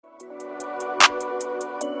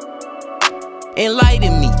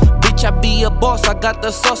Enlighten me, bitch, I be a boss, I got the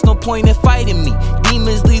sauce, no point in fighting me.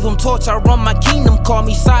 Demons leave them torch, I run my kingdom, call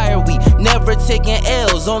me sire. We never taking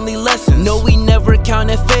L's, only lessons. No, we never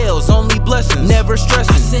counting fails, only blessings. Never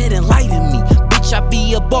stressing. I said enlighten me, bitch, I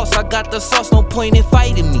be a boss, I got the sauce, no point in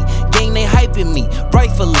fighting me. Gang, they hyping me,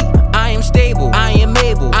 rightfully. I am stable, I am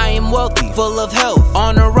able, I am wealthy, full of health,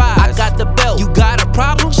 on the rise. I got the belt, you got a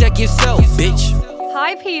problem? Check yourself, bitch.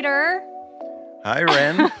 Hi, Peter. Hi,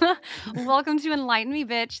 Ren. Welcome to Enlighten Me,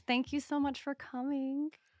 bitch. Thank you so much for coming.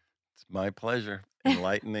 It's my pleasure.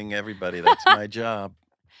 Enlightening everybody. That's my job.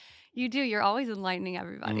 You do. You're always enlightening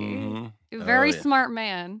everybody. Mm-hmm. You're a very yeah. smart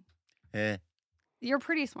man. Eh. You're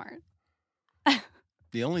pretty smart.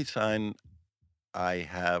 The only sign I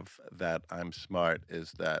have that I'm smart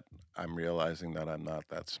is that I'm realizing that I'm not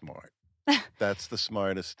that smart. That's the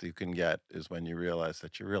smartest you can get, is when you realize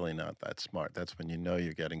that you're really not that smart. That's when you know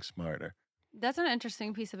you're getting smarter. That's an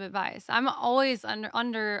interesting piece of advice. I'm always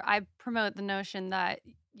I promote the notion that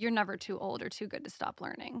you're never too old or too good to stop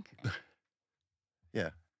learning. Yeah.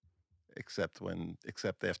 Except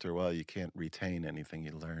after a while you can't retain anything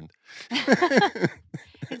you learned.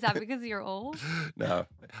 Is that because you're old? No.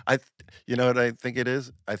 You know what I think it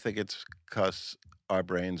is? I think it's because our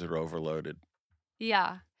brains are overloaded.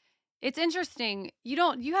 Yeah. It's interesting.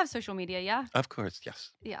 You have social media, yeah? Of course,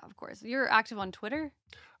 yes. Yeah, of course. You're active on Twitter?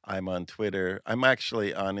 I'm on Twitter. I'm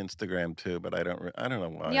actually on Instagram too, but I don't know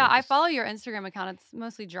why. Yeah, I follow your Instagram account. It's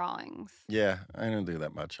mostly drawings. Yeah, I don't do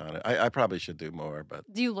that much on it. I probably should do more,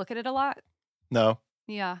 but Do you look at it a lot? no.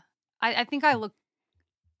 Yeah. I think I look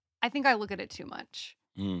at it too much.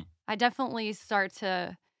 Mm. I definitely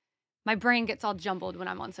my brain gets all jumbled when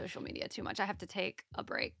I'm on social media too much. I have to take a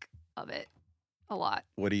break of it a lot.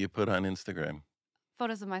 What do you put on Instagram?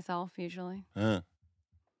 Photos of myself, usually. Well,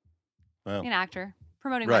 An actor.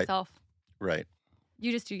 Promoting Right. myself. Right.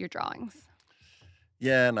 You just do your drawings.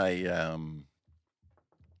 Yeah, and I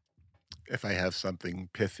if I have something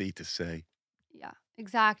pithy to say. Yeah,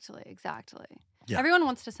 exactly. Yeah. Everyone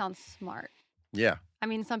wants to sound smart. Yeah. I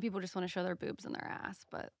mean, some people just want to show their boobs and their ass,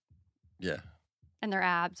 Yeah. and their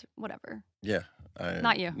abs, whatever. Yeah.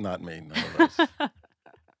 Not you. Not me. None of those.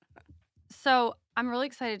 So I'm really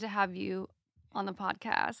excited to have you on the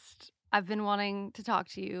podcast. I've been wanting to talk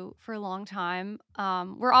to you for a long time.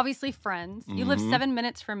 We're obviously friends. You live 7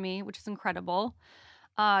 minutes from me, which is incredible.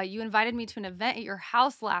 You invited me to an event at your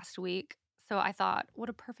house last week. So I thought, what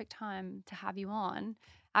a perfect time to have you on.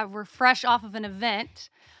 We're fresh off of an event.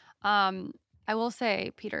 I will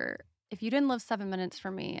say, Peter, if you didn't live 7 minutes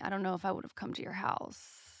from me, I don't know if I would have come to your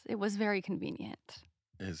house. It was very convenient.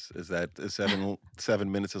 Is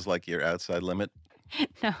 7 minutes is like your outside limit?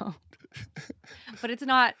 No. But it's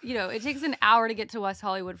not, it takes an hour to get to West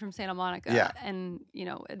Hollywood from Santa Monica. Yeah. And,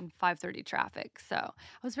 in 5:30 traffic. So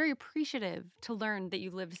I was very appreciative to learn that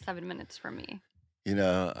you lived 7 minutes from me.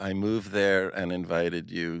 I moved there and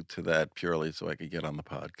invited you to that purely so I could get on the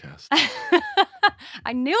podcast.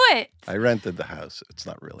 I knew it. I rented the house. It's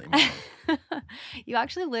not really mine. You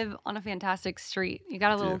actually live on a fantastic street. You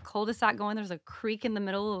got a little cul-de-sac going. There's a creek in the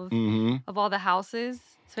middle of all the houses.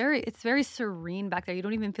 It's very serene back there. You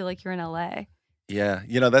don't even feel like you're in LA. Yeah.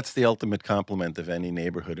 That's the ultimate compliment of any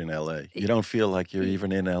neighborhood in LA. You don't feel like you're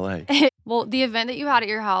even in LA. Well, the event that you had at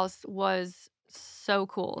your house was so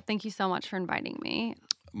cool. Thank you so much for inviting me.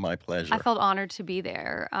 My pleasure. I felt honored to be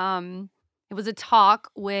there. It was a talk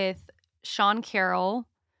with Sean Carroll,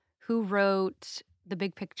 who wrote The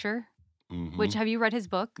Big Picture, which, have you read his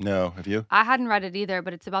book? No, have you? I hadn't read it either,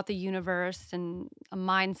 but it's about the universe and a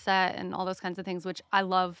mindset and all those kinds of things, which I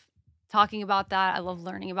love talking about that. I love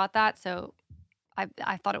learning about that. So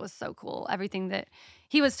I thought it was so cool. Everything that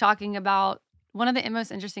he was talking about. One of the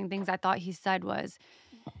most interesting things I thought he said was,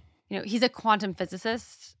 he's a quantum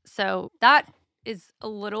physicist. So that is a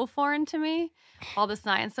little foreign to me, all the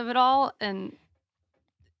science of it all. And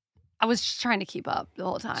I was just trying to keep up the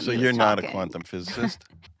whole time. So you're not a quantum physicist?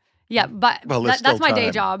 Yeah, but that's my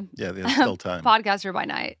day job. Yeah, there's still time. Podcaster by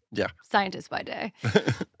night. Yeah. Scientist by day.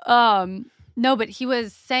 No, but he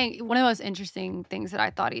was saying one of the most interesting things that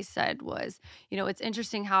I thought he said was, it's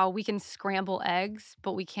interesting how we can scramble eggs,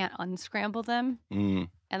 but we can't unscramble them. And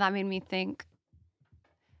that made me think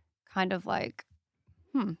kind of like,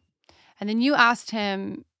 And then you asked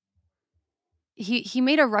him, he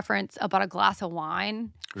made a reference about a glass of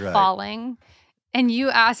wine falling. And you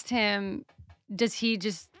asked him, does he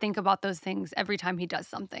just think about those things every time he does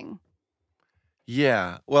something?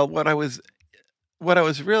 Yeah. Well, what I was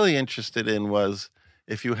really interested in was,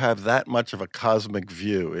 if you have that much of a cosmic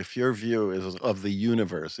view, if your view is of the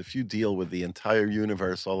universe, if you deal with the entire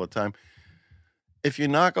universe all the time, if you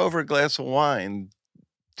knock over a glass of wine,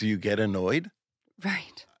 do you get annoyed?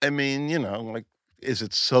 Right. I mean, like, is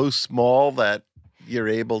it so small that you're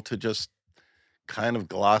able to just kind of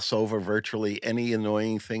gloss over virtually any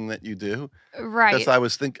annoying thing that you do? Because Right. I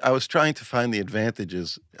was trying to find the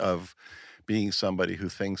advantages of being somebody who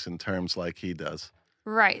thinks in terms like he does.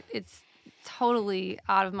 Right. It's totally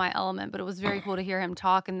out of my element, but it was very cool to hear him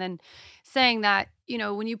talk and then saying that,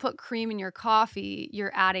 when you put cream in your coffee,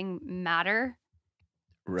 you're adding matter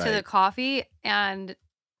to the Right. coffee, and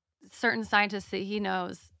certain scientists that he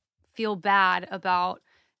knows feel bad about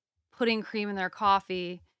putting cream in their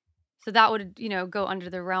coffee. So that would, go under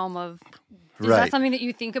the realm of, is that Right. something that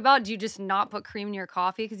you think about? Do you just not put cream in your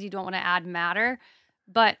coffee because you don't want to add matter?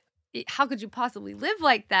 But how could you possibly live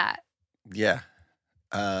like that? Yeah.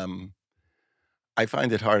 Um, I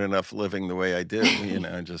find it hard enough living the way I do,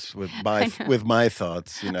 just with I know. with my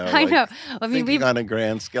thoughts, I like know. I mean, thinking on a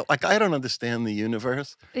grand scale. Like, I don't understand the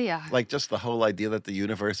universe. yeah. Like, just the whole idea that the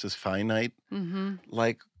universe is finite. Mm-hmm.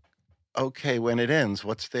 Like, okay, when it ends,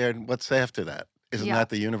 what's there? What's after that? Isn't Yeah. that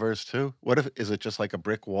the universe too? What if is it just like a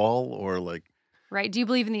brick wall or like? Right. Do you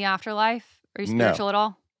believe in the afterlife? Are you No, spiritual at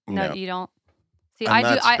all? No, no. you don't. See, I'm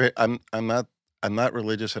I do. not I'm not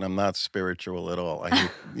religious and I'm not spiritual at all. I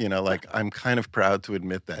hate, like I'm kind of proud to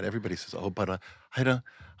admit that. Everybody says, "Oh, but I don't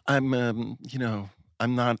I'm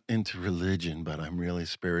I'm not into religion, but I'm really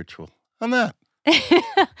spiritual." I'm not.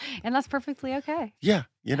 and that's perfectly okay. Yeah,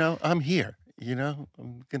 I'm here.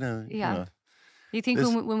 I'm gonna, Yeah. You think this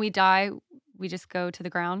when we die, we just go to the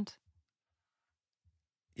ground?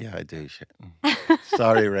 yeah, I do shit.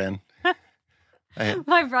 Sorry, Ren.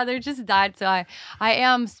 My brother just died, so I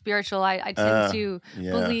am spiritual. I tend to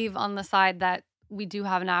Yeah. believe on the side that we do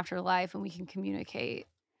have an afterlife and we can communicate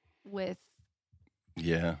with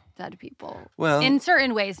Yeah. dead people Well, in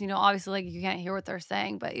certain ways. Obviously, like you can't hear what they're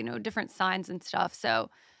saying, but different signs and stuff. So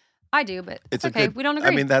I do, but it's okay. We don't agree.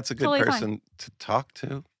 I mean, that's a good Totally fine. person to talk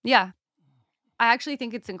to. Yeah. I actually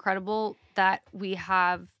think it's incredible that we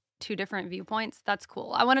have two different viewpoints. That's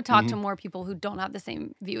cool. I want to talk to more people who don't have the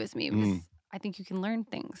same view as me because I think you can learn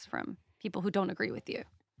things from people who don't agree with you.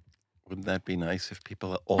 Wouldn't that be nice if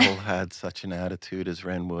people all had such an attitude as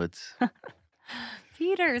Ren Woods?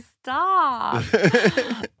 Peter, stop.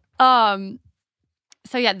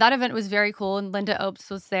 So yeah, that event was very cool, and Linda Opes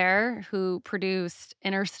was there, who produced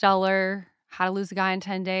Interstellar, How to Lose a Guy in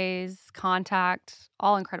 10 Days, Contact,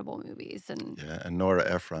 all incredible movies. And Yeah, and Nora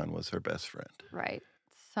Ephron was her best friend. right,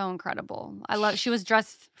 so incredible. She was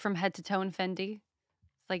dressed from head to toe in Fendi.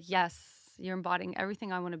 It's like, yes, you're embodying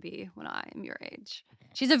everything I want to be when I am your age.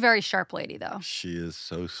 She's a very sharp lady, though. She is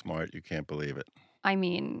so smart, you can't believe it. I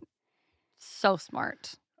mean, so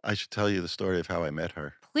smart. I should tell you the story of how I met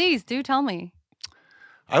her. Please do tell me.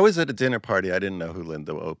 I was at a dinner party. I didn't know who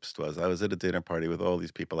Linda Opst was. I was at a dinner party with all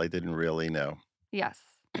these people I didn't really know, Yes.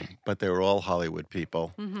 but they were all Hollywood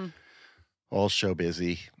people, Mm-hmm. all show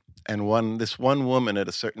busy. And this one woman at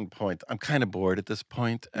a certain point, I'm kind of bored at this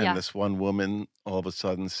point, and Yeah. this one woman all of a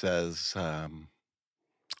sudden says,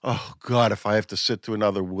 "Oh God, if I have to sit through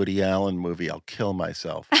another Woody Allen movie, I'll kill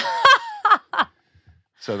myself."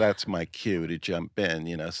 So that's my cue to jump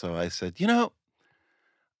in. So I said,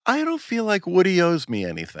 I don't feel like Woody owes me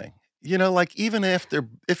anything. Like even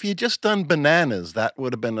if he'd just done Bananas, that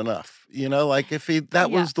would have been enough. Like if that Yeah.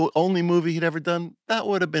 was the only movie he'd ever done, that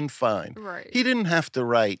would have been fine. Right. He didn't have to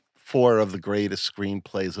write 4 of the greatest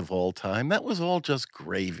screenplays of all time. That was all just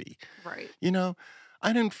gravy. Right.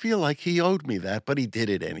 I didn't feel like he owed me that, but he did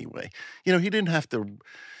it anyway. He didn't have to,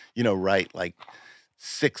 write like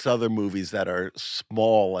 6 other movies that are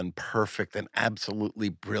small and perfect and absolutely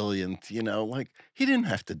brilliant, like he didn't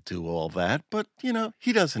have to do all that, but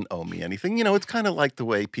he doesn't owe me anything. It's kind of like the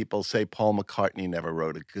way people say Paul McCartney never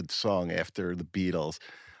wrote a good song after the Beatles.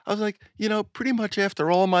 I was like, pretty much after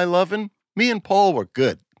all my loving, me and Paul were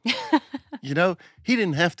good. He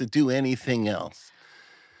didn't have to do anything else.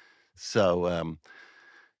 So,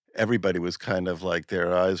 everybody was kind of like,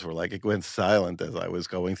 their eyes were like, it went silent as I was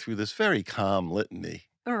going through this very calm litany.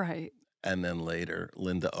 All right. And then later,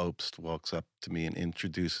 Linda Opst walks up to me and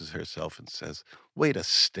introduces herself and says, "Way to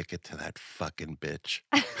stick it to that fucking bitch."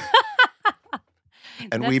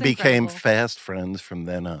 And we became incredible. fast friends from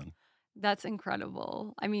then on. That's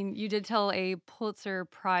incredible. I mean, you did tell a Pulitzer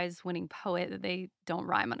Prize winning poet that they don't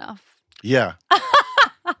rhyme enough. Yeah.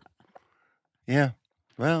 Yeah.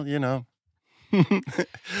 Well, That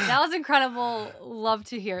was incredible. Love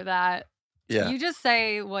to hear that. Yeah. You just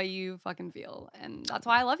say what you fucking feel. And that's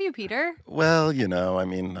why I love you, Peter. Well, I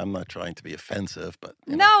mean, I'm not trying to be offensive, but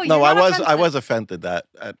No, you're no, I not was offensive. offended that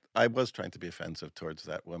I was trying to be offensive towards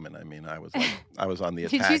that woman. I mean, I was like, I was on the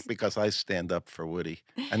Did you attack s- because I stand up for Woody,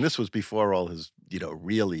 and this was before all his,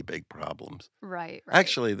 really big problems. Right.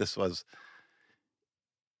 Actually, this was,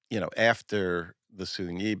 after the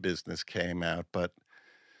Soon-Yi business came out, but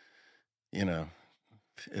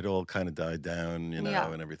it all kind of died down,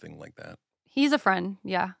 Yeah. and everything like that. He's a friend,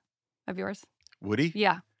 of yours. Woody?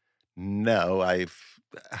 Yeah. No, I've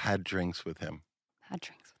had drinks with him. Had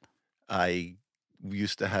drinks with him. I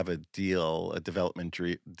used to have a development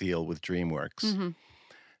deal with DreamWorks. Mm-hmm.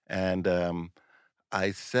 And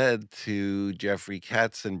I said to Jeffrey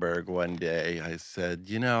Katzenberg one day, I said,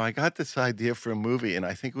 I got this idea for a movie, and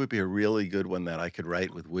I think it would be a really good one that I could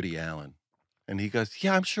write with Woody Allen. And he goes,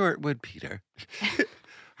 yeah, I'm sure it would, Peter.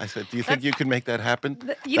 I said, do you think you can make that happen?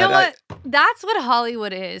 You know what? That's what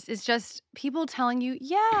Hollywood is. It's just people telling you,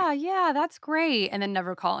 yeah, that's great, and then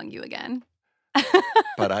never calling you again.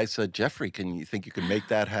 But I said, Jeffrey, can you think you can make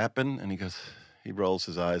that happen? And he rolls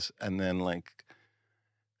his eyes. And then like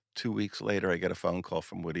 2 weeks later, I get a phone call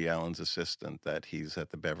from Woody Allen's assistant that he's at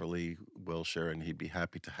the Beverly Wilshire and he'd be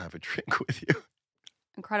happy to have a drink with you.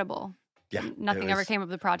 Incredible. Yeah. Nothing ever came of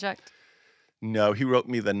the project? No, he wrote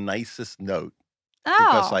me the nicest note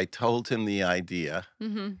because Oh. I told him the idea.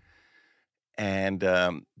 Mm-hmm. And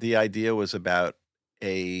the idea was about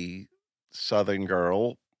a Southern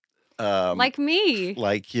girl. Like me.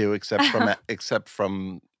 Like you, except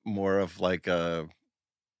from more of like a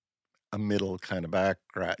middle kind of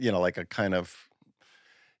background, like a kind of.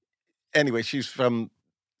 Anyway, she's from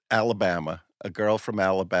Alabama, a girl from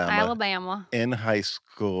Alabama in high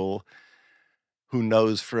school who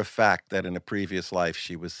knows for a fact that in a previous life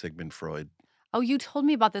she was Sigmund Freud. Oh, you told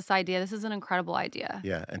me about this idea. This is an incredible idea.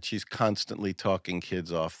 Yeah, and she's constantly talking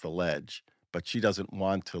kids off the ledge, but she doesn't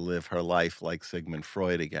want to live her life like Sigmund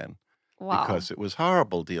Freud again. Wow. Because it was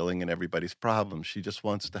horrible dealing in everybody's problems. She just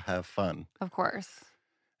wants to have fun. Of course.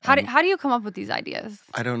 How do you come up with these ideas?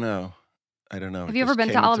 I don't know. Have you ever been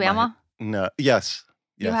to Alabama? No. Yes.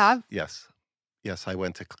 You have? Yes. I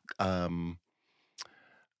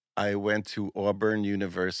went to Auburn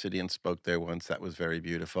University and spoke there once. That was very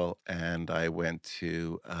beautiful. And I went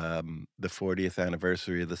to the 40th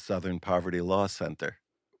anniversary of the Southern Poverty Law Center,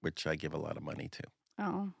 which I give a lot of money to. Oh,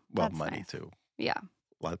 well, that's money nice. too. Yeah.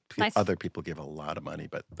 A lot of Nice. Other people give a lot of money,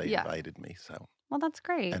 but they invited me, so. Well, that's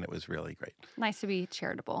great. And it was really great. Nice to be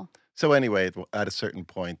charitable. So anyway, at a certain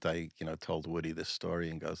point, I told Woody this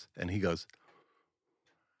story and he goes,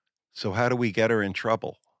 so how do we get her in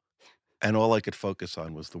trouble? And all I could focus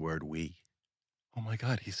on was the word we. Oh my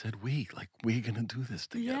God, he said we, like we're going to do this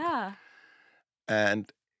together. Yeah.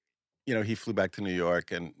 And, he flew back to New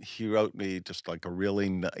York and he wrote me just like a really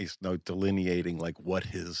nice note delineating like what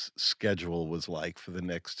his schedule was like for the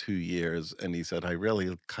next 2 years. And he said, I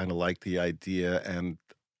really kind of like the idea and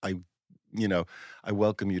I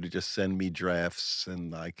welcome you to just send me drafts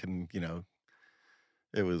and I can,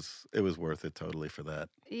 it was worth it totally for that.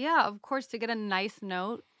 Yeah, of course, to get a nice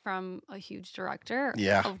note from a huge director.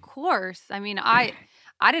 Yeah. Of course. I mean, I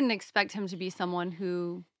didn't expect him to be someone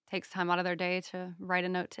who takes time out of their day to write a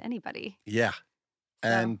note to anybody. Yeah. So.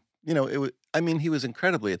 And, he was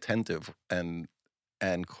incredibly attentive and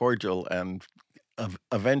cordial and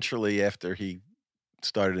eventually after he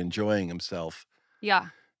started enjoying himself, Yeah.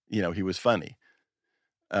 He was funny.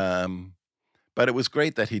 But it was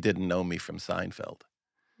great that he didn't know me from Seinfeld.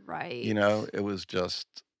 Right. It was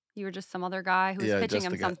just. You were just some other guy who was pitching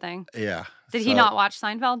him something. Yeah. Did he not watch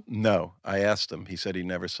Seinfeld? No. I asked him. He said he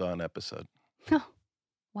never saw an episode.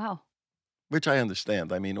 Wow. Which I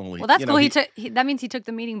understand. I mean, only. Well, that's cool. That means he took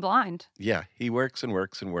the meeting blind. Yeah. He works and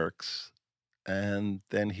works and works. And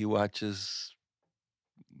then he watches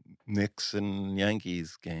Knicks and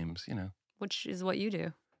Yankees games, Which is what you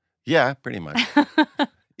do. Yeah, pretty much.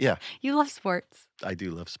 Yeah. You love sports. I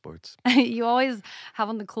do love sports. You always have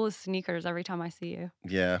on the coolest sneakers every time I see you.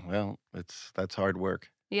 Yeah, well, that's hard work.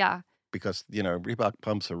 Yeah. Because, Reebok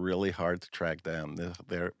pumps are really hard to track down.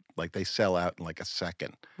 They're like they sell out in like a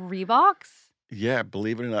second. Reeboks? Yeah,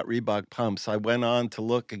 believe it or not, Reebok pumps. I went on to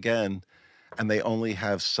look again and they only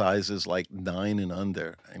have sizes like 9 and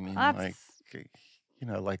under. I mean, like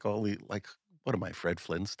what am I, Fred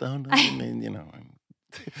Flintstone? I mean,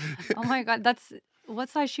 Oh my God, what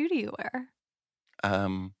size shoe do you wear?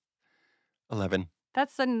 11.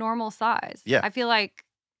 That's a normal size. Yeah. I feel like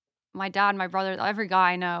my dad, my brother, every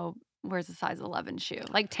guy I know wears a size 11 shoe.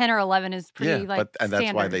 Like 10 or 11 is pretty and that's why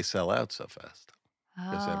standard. they sell out so fast.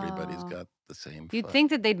 Because everybody's got the same You'd foot. think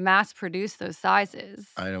that they'd mass produce those sizes.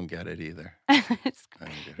 I don't get it either. it's I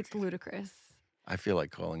don't get it. it's ludicrous. I feel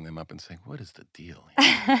like calling them up and saying, "What is the deal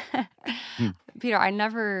here?" Peter, I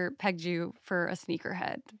never pegged you for a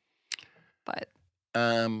sneakerhead, but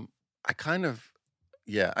I kind of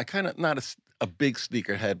not a big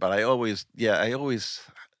sneakerhead, but I always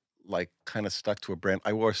like kind of stuck to a brand.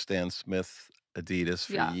 I wore Stan Smith Adidas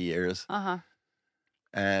for Yeah. years, uh-huh.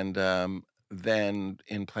 and then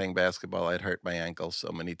in playing basketball, I'd hurt my ankle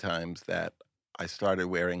so many times that I started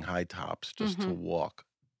wearing high tops just to walk.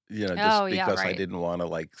 Just Oh, yeah, because I right. didn't want to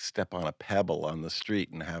like step on a pebble on the street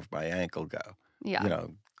and have my ankle go. Yeah. You know,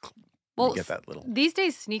 you Well, get that little. these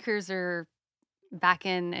days sneakers are back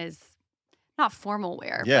in as not formal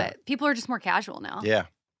wear, Yeah. but people are just more casual now. Yeah.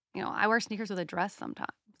 I wear sneakers with a dress sometimes.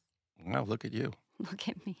 Well, look at you. Look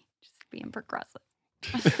at me, just being progressive.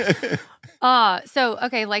 So,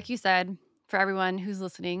 okay, like you said, for everyone who's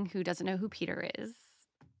listening who doesn't know who Peter is,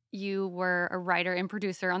 you were a writer and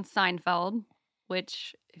producer on Seinfeld,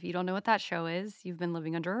 which, if you don't know what that show is, you've been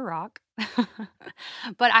living under a rock.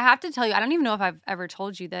 But I have to tell you, I don't even know if I've ever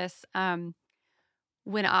told you this.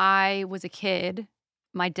 When I was a kid,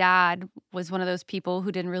 my dad was one of those people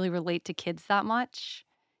who didn't really relate to kids that much.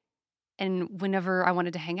 And whenever I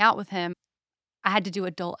wanted to hang out with him, I had to do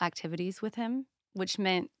adult activities with him, which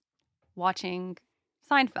meant watching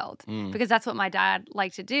Seinfeld because that's what my dad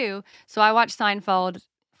liked to do. So I watched Seinfeld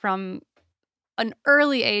from an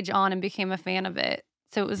early age on and became a fan of it.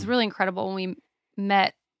 So it was really incredible when we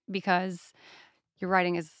met because your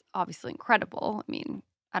writing is obviously incredible. I mean,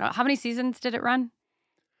 I don't know. How many seasons did it run?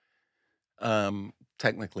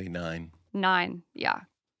 Technically 9. 9, yeah.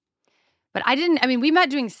 But we met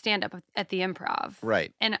doing stand-up at the Improv.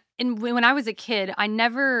 Right. And when I was a kid, I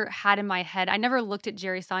never had in my head, I never looked at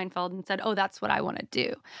Jerry Seinfeld and said, oh, that's what I want to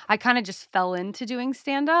do. I kind of just fell into doing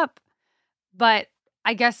stand-up. But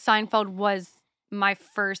I guess Seinfeld was my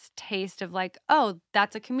first taste of like, oh,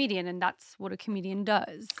 that's a comedian and that's what a comedian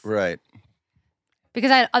does. Right.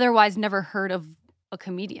 Because I otherwise never heard of a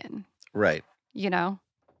comedian. Right. Yeah,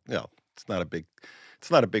 it's not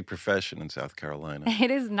a big profession in South Carolina.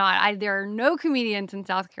 It is not. There are no comedians in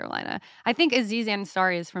South Carolina. I think Aziz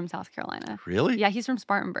Ansari is from South Carolina. Really? Yeah, he's from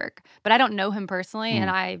Spartanburg. But I don't know him personally, and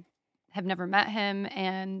I have never met him,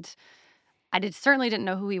 and I certainly didn't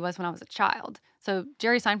know who he was when I was a child. So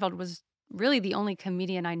Jerry Seinfeld was really the only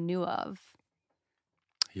comedian I knew of.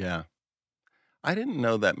 Yeah. I didn't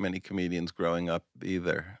know that many comedians growing up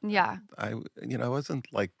either. Yeah. I wasn't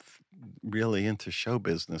like really into show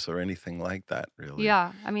business or anything like that, really.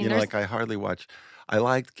 Yeah. I mean, like I hardly watched. I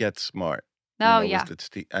liked Get Smart. Oh, yeah.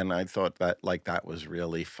 And I thought that was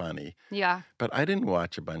really funny. Yeah. But I didn't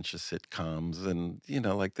watch a bunch of sitcoms, and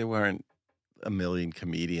like there weren't a million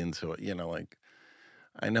comedians who, like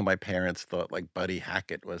I know my parents thought like Buddy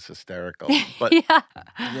Hackett was hysterical, but Yeah.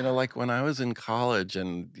 like when I was in college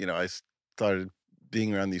and I started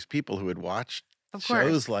being around these people who had watched Of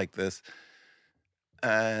shows course. like this,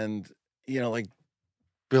 and like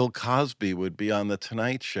Bill Cosby would be on the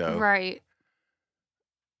Tonight Show. Right.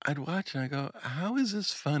 I'd watch and I go, how is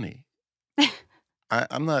this funny?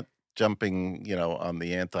 I'm not jumping, on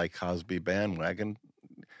the anti-Cosby bandwagon.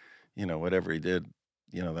 Whatever he did,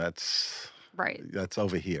 that's Right. that's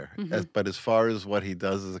over here. Mhm. But as far as what he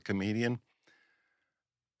does as a comedian,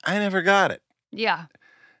 I never got it. Yeah.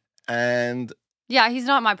 And Yeah, he's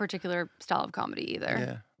not my particular style of comedy either.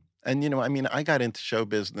 yeah. And I got into show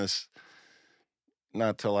business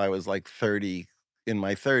not till I was like 30, in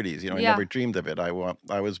my 30s. I Yeah. never dreamed of it. I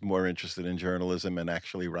was more interested in journalism and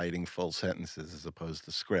actually writing full sentences as opposed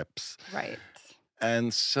to scripts. Right.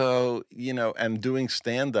 And so, and doing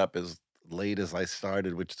stand-up as late as I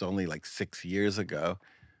started, which is only like 6 years ago,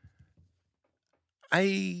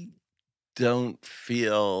 I don't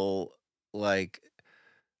feel like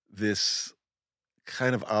this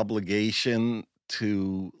kind of obligation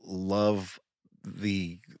to love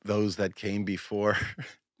those that came before.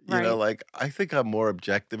 Right. Like I think I'm more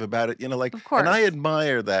objective about it. Like, Of course. and I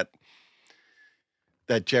admire that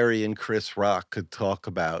Jerry and Chris Rock could talk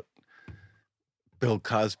about Bill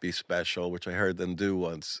Cosby special, which I heard them do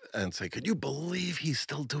once, and say, could you believe he's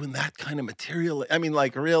still doing that kind of material? I mean,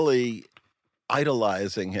 like really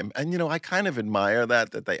idolizing him. And, I kind of admire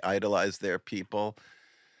that they idolize their people.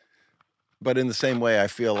 But in the same way, I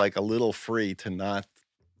feel like a little free to not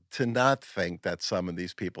think that some of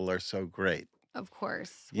these people are so great. Of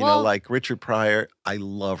course. Like Richard Pryor. I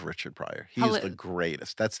love Richard Pryor. He's the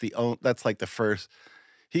greatest. That's like the first.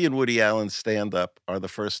 He and Woody Allen's stand-up are the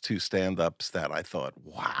first 2 stand-ups that I thought,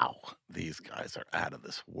 wow, these guys are out of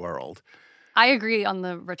this world. I agree on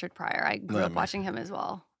the Richard Pryor. I grew up watching him as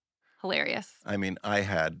well. Hilarious. I mean, I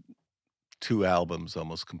had 2 albums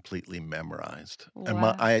almost completely memorized. And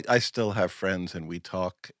Wow. I still have friends, and we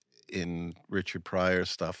talk in Richard Pryor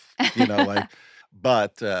stuff, you know, like,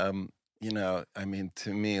 but, you know, I mean,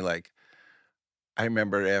 to me, like, I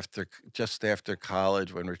remember just after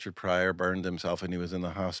college when Richard Pryor burned himself and he was in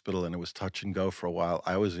the hospital and it was touch and go for a while,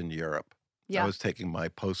 I was in Europe. I Yeah. was taking my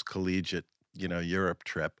post-collegiate, you know, Europe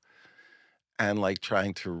trip and, like,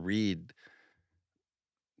 trying to read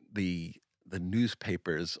the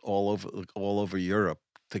newspapers all over Europe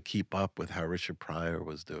to keep up with how Richard Pryor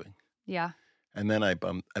was doing. Yeah. And then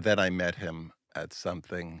I met him at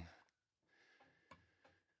something.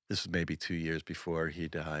 This was maybe 2 years before he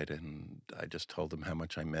died, and I just told him how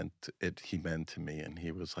much he meant to me, and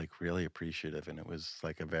he was, like, really appreciative, and it was,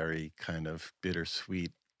 like, a very kind of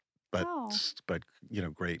bittersweet but Oh. but, you know,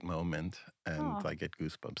 great moment, and Oh. I get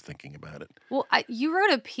goosebumps thinking about it. Well, you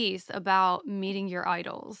wrote a piece about meeting your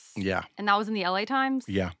idols. Yeah. And that was in the LA Times?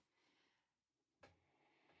 Yeah.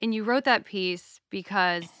 And you wrote that piece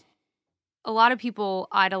because a lot of people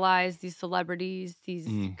idolize these celebrities, these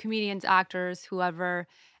Mm. comedians, actors, whoever,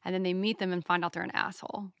 and then they meet them and find out they're an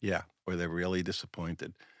asshole. Yeah, or they're really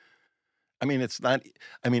disappointed. I mean, it's not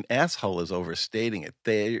I mean, asshole is overstating it.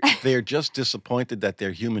 They're just disappointed that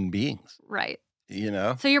they're human beings, Right. you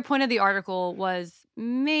know? So your point of the article was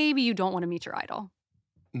maybe you don't want to meet your idol.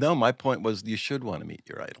 No, my point was you should wanna meet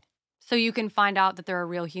your idol. So you can find out that they're a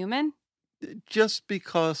real human. Just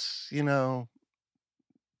because, you know,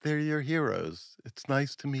 they're your heroes. It's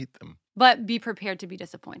nice to meet them. But be prepared to be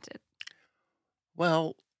disappointed.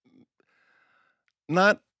 Well,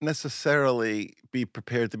 not necessarily be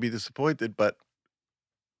prepared to be disappointed, but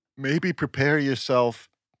maybe prepare yourself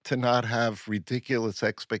to not have ridiculous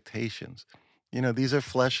expectations. You know, these are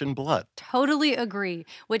flesh and blood. Totally agree.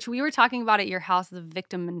 Which we were talking about at your house, the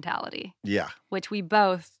victim mentality. Yeah. Which we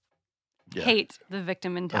both Yeah. hate the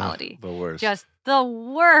victim mentality. The worst. Just the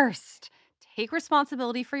worst. Take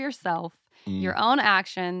responsibility for yourself, Mm. your own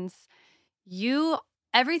actions.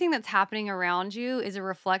 Everything that's happening around you is a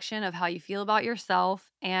reflection of how you feel about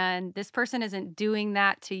yourself. And this person isn't doing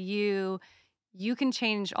that to you. You can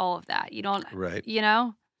change all of that. You don't, Right. you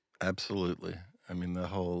know? Absolutely. I mean,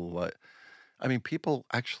 I mean, people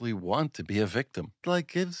actually want to be a victim. Like,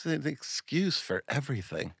 gives an excuse for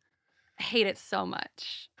everything. I hate it so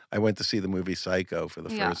much. I went to see the movie Psycho for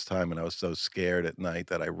the Yeah. first time, and I was so scared at night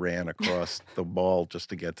that I ran across the mall just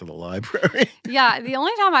to get to the library. Yeah, the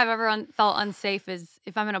only time I've ever felt unsafe is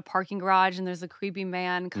if I'm in a parking garage and there's a creepy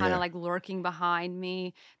man kind of Yeah. like lurking behind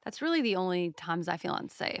me. That's really the only times I feel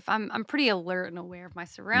unsafe. I'm pretty alert and aware of my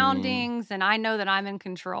surroundings, and I know that I'm in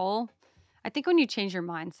control. I think when you change your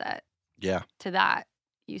mindset Yeah. to that,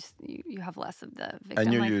 you have less of the victim.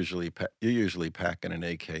 And you're like, usually packing an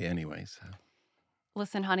AK anyway, so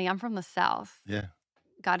listen, honey, I'm from the South. yeah.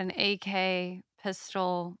 Got an AK,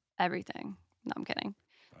 pistol, everything. No, I'm kidding.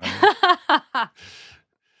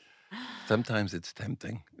 Sometimes it's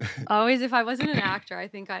tempting. Always, if I wasn't an actor, I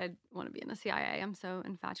think I'd want to be in the CIA. I'm so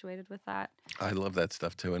infatuated with that. I love that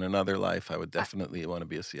stuff too. In another life, I would definitely want to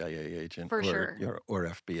be a CIA agent For sure. or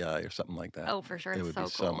FBI or something like that. Oh, for sure. It It's would so be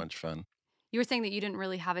so cool. much fun. You were saying that you didn't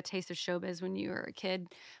really have a taste of showbiz when you were a kid.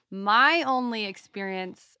 My only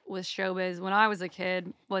experience with showbiz when I was a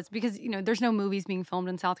kid was because, there's no movies being filmed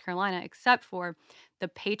in South Carolina except for The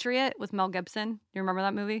Patriot with Mel Gibson. You remember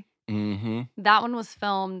that movie? Mm-hmm. That one was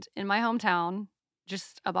filmed in my hometown,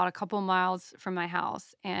 just about a couple miles from my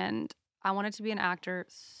house. And I wanted to be an actor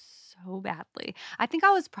so badly. I think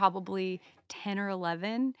I was probably 10 or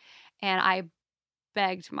 11, and I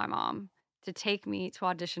begged my mom to take me to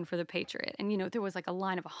audition for The Patriot. And, there was like a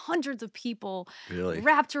line of hundreds of people Really?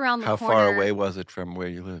 wrapped around the How corner. far away was it from where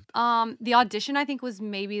you lived? The audition, I think, was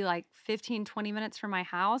maybe like 15, 20 minutes from my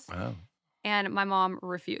house. Wow. And my mom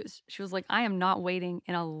refused. She was like, I am not waiting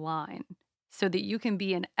in a line so that you can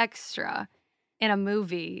be an extra in a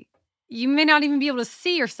movie. You may not even be able to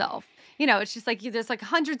see yourself. It's just like there's like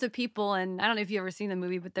hundreds of people, and I don't know if you've ever seen the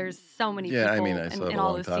movie, but there's so many Yeah, I people mean, I saw it in a all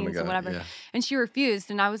long those time scenes ago. and whatever. Yeah. And she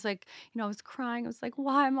refused, and I was like, I was crying. I was like,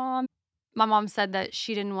 why, Mom? My mom said that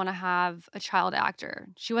she didn't want to have a child actor.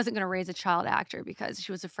 She wasn't going to raise a child actor because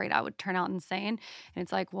she was afraid I would turn out insane. And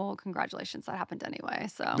it's like, well, congratulations, that happened anyway.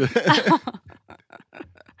 So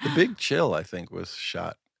The Big Chill, I think, was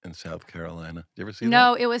shot in South Carolina. Did you ever see that?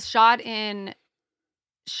 No, it was shot in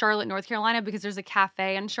Charlotte, North Carolina, because there's a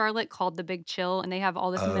cafe in Charlotte called The Big Chill, and they have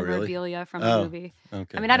all this Oh, really? memorabilia from the Oh, movie.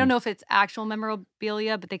 okay. I mean, I don't know if it's actual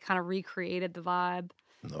memorabilia, but they kind of recreated the vibe.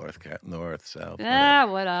 North, South.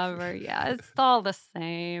 Whatever. Yeah, it's all the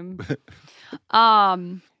same.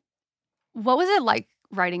 What was it like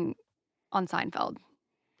writing on Seinfeld?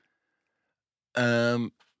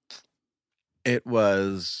 Um, it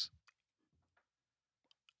was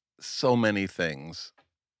so many things.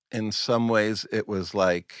 In some ways, it was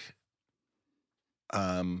like,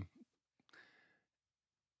 um,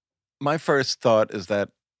 my first thought is that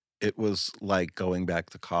it was like going back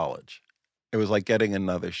to college. It was like getting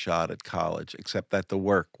another shot at college, except that the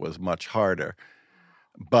work was much harder.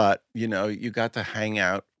 But, you got to hang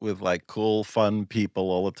out with, like, cool, fun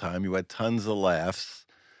people all the time. You had tons of laughs.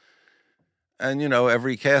 And,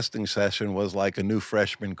 every casting session was like a new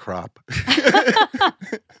freshman crop.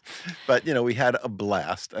 But, we had a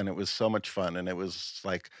blast, and it was so much fun, and it was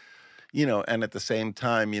like, and at the same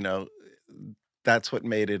time, that's what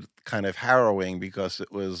made it kind of harrowing because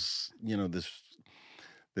it was,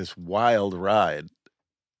 this wild ride,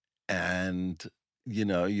 and,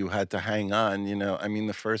 you had to hang on, I mean,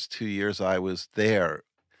 the first 2 years I was there,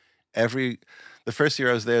 every the first year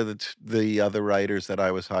I was there, the other writers that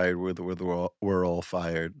I was hired with were all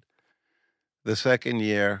fired. The second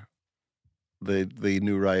year, the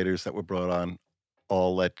new writers that were brought on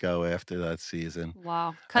all let go after that season.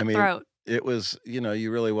 Wow. I mean, Cutthroat. it was,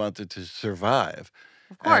 you really wanted to survive.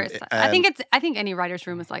 Of And course. and I think any writer's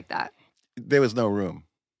room is like that. there was no room.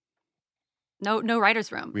 No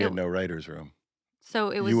writer's room. We had no writer's room. So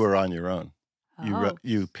it was. You were on your own. Oh.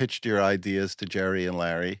 You pitched your ideas to Jerry and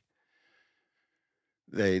Larry.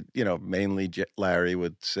 They, mainly Larry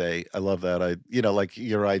would say, "I love that." Like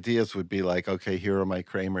your ideas would be like, "Okay, here are my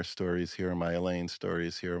Kramer stories. Here are my Elaine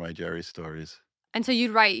stories. Here are my Jerry stories." And so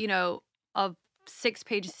you'd write, a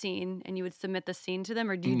 6-page scene and you would submit the scene to them,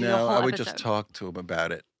 or do you do a No, whole I would episode? just talk to them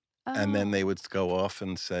about it, and then they Oh. would go off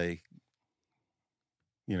and say,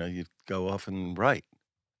 you'd go off and write,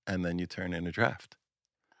 and then you turn in a draft.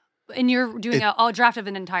 And you're doing It a draft of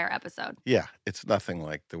an entire episode. Yeah, it's nothing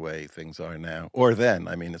like the way things are now, or then.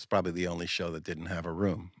 I mean, it's probably the only show that didn't have a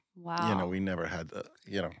room. Wow. We never had the,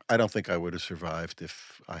 I don't think I would have survived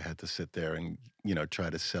if I had to sit there and, try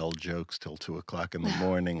to sell jokes till 2:00 in the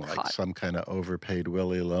morning like God. some kind of overpaid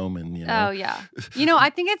Willy Loman, Oh, yeah. I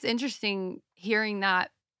think it's interesting hearing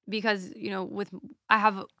that because, I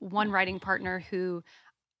have one writing partner who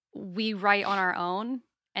we write on our own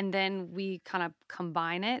and then we kind of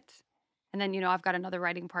combine it. And then, I've got another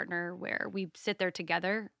writing partner where we sit there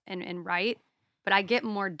together and write, but I get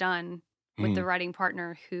more done with the Mm, writing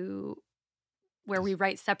partner where we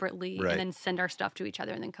write separately and right, then send our stuff to each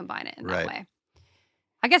other and then combine it in that right. way.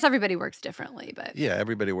 I guess everybody works differently, but Yeah,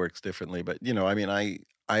 everybody works differently, but, I mean,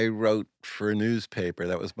 I wrote for a newspaper.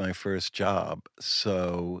 That was my first job.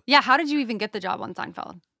 So, yeah, how did you even get the job on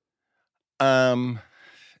Seinfeld? um,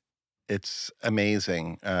 it's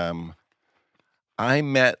amazing. I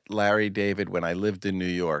met Larry David when I lived in New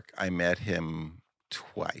York. I met him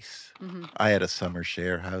twice. Mm-hmm. I had a summer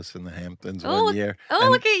share house in the Hamptons Oh, one year.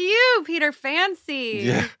 look at you, Peter Fancy.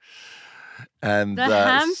 Yeah. And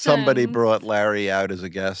The somebody Hamptons. brought Larry out as a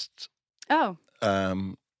guest. Oh,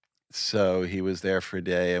 So he was there for a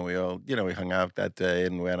day, and we all, we hung out that day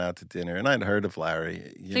and went out to dinner. And I'd heard of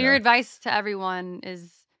Larry. so your advice to everyone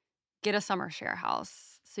is get a summer share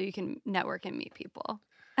house so you can network and meet people.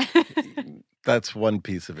 That's one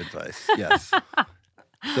piece of advice. Yes.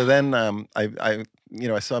 So then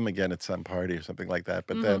I saw him again at some party or something like that.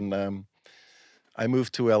 But Mhm. then I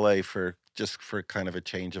moved to LA for kind of a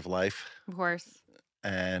change of life. Of course.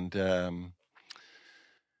 And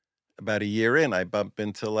about a year in, I bump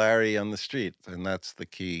into Larry on the street. And that's the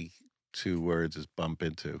key 2 words is bump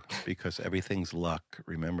into, because everything's luck.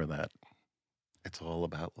 Remember that. It's all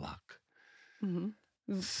about luck. Mm-hmm.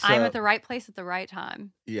 I'm So, at the right place at the right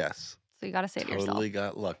time. yes, So you got to say to yourself. totally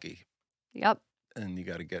got lucky. Yep. And you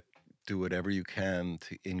got to do whatever you can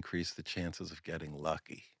to increase the chances of getting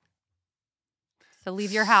lucky. So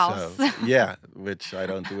leave your house. So, yeah, which I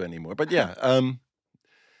don't do anymore. But yeah,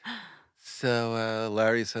 so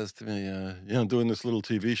Larry says to me, I'm doing this little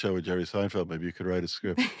TV show with Jerry Seinfeld. Maybe you could write a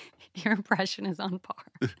script. Your impression is on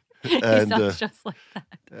par. He And sounds just like that.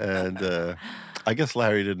 and I guess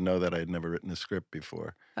Larry didn't know that I'd never written a script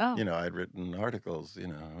before. Oh, I'd written articles.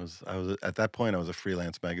 I was at that point I was a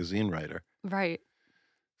freelance magazine writer. right.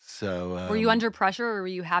 So Were you under pressure or were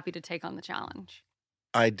you happy to take on the challenge?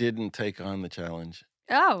 I didn't take on the challenge.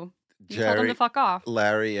 Oh, you told him to fuck off.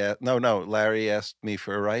 Larry asked me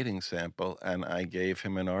for a writing sample, and I gave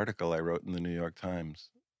him an article I wrote in the New York Times.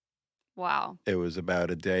 Wow. It was about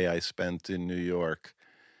a day I spent in New York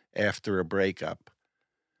after a breakup,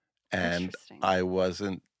 and Interesting. I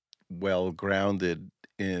wasn't well grounded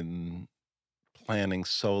in planning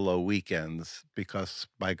solo weekends because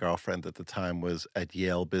my girlfriend at the time was at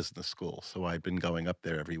Yale Business School, so I'd been going up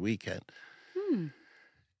there every weekend. Hmm.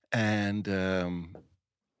 And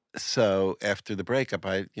So after the breakup,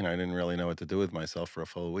 I didn't really know what to do with myself for a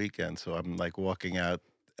full weekend. So I'm like walking out,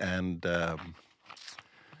 and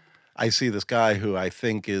I see this guy who I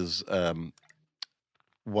think is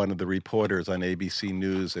one of the reporters on ABC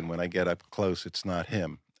News, and when I get up close, it's not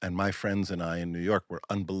him. And my friends and I in New York were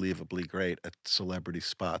unbelievably great at celebrity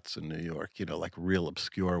spots in New York, like real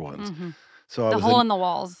obscure ones. Mhm. So I The was hole in the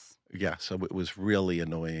walls. yeah, so it was really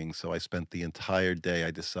annoying. So I spent the entire day.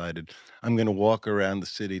 I decided I'm going to walk around the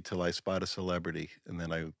city till I spot a celebrity, and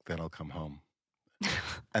then I'll come home.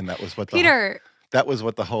 And that was what Peter. that was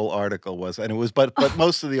what the whole article was. And it was, but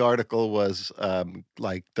most of the article was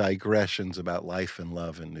like digressions about life and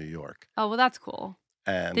love in New York. Oh, well, that's cool.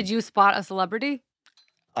 And Did you spot a celebrity?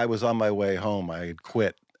 I was on my way home. I had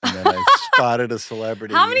quit, and then I spotted a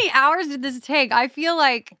celebrity. How many hours did this take? I feel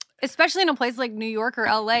like, especially in a place like New York or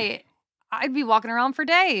LA, I'd be walking around for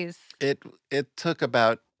days. It took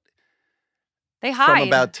about They hide. from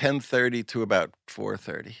about 10:30 to about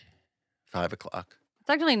 4:30, 5 o'clock. It's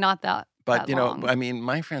actually not that. But that long. I mean,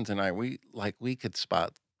 my friends and I, we could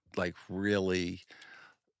spot like really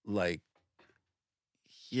like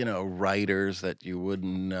writers that you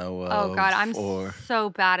wouldn't know of. Oh God, I'm or so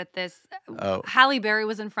bad at this. oh Halle Berry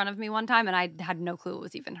was in front of me one time, and I had no clue it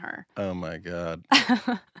was even her. oh my God.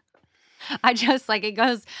 I just it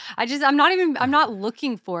goes. I'm not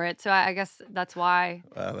looking for it, so I guess that's why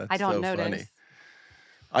Wow, that's I don't so notice. funny.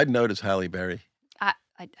 I'd notice Halle Berry.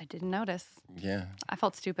 I didn't notice. Yeah. I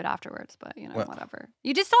felt stupid afterwards, but Well- whatever.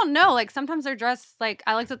 You just don't know. Like sometimes they're dressed like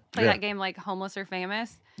I like to play Yeah. that game like homeless or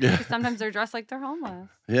famous. Yeah. Because sometimes they're dressed like they're homeless.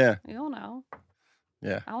 Yeah. You don't know.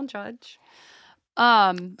 Yeah. I don't judge.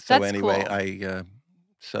 So That's anyway, cool.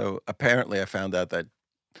 so apparently I found out that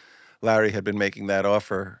Larry had been making that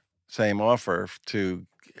same offer to,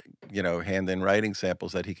 hand in writing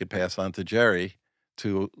samples that he could pass on to Jerry,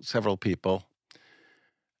 to several people.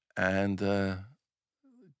 And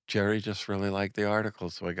Jerry just really liked the article,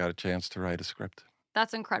 so I got a chance to write a script.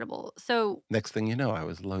 That's incredible. So Next thing you know, I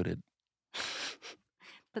was loaded.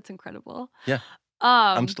 that's incredible. Yeah.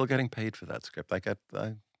 I'm Um, still getting paid for that script.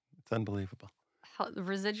 It's unbelievable. the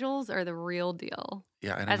residuals are the real deal.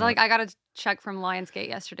 Yeah, I don't As know. I got a check from Lionsgate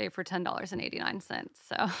yesterday for $10.89.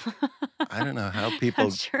 So I don't know how people.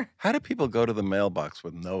 I'm sure. How do people go to the mailbox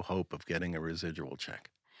with no hope of getting a residual check?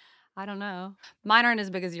 I don't know. Mine aren't as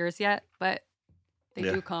big as yours yet, but they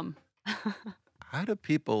Yeah. do come. How do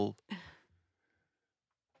people?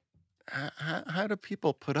 How do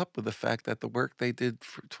people put up with the fact that the work they did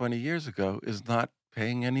 20 years ago is not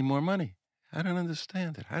paying any more money? I don't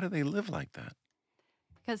understand it. How do they live like that?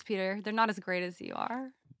 Because Peter, they're not as great as you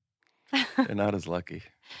are. They're not as lucky.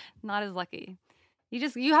 Not as lucky.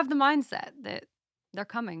 You have the mindset that they're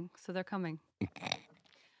coming, so they're coming.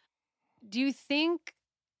 Do you think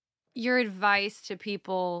your advice to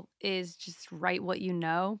people is just write what you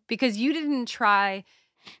know? Because you didn't try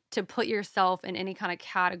to put yourself in any kind of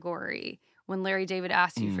category when Larry David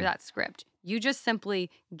asked you for that script. You just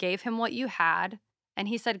simply gave him what you had, and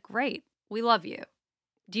he said, "Great, we love you."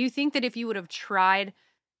 Do you think that if you would have tried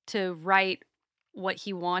to write what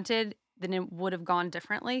he wanted, then it would have gone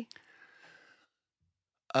differently?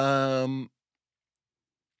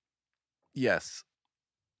 Yes.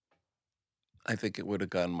 I think it would have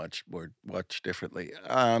gone much differently.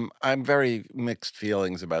 I'm very mixed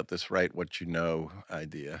feelings about this write what you know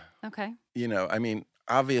idea. Okay. I mean,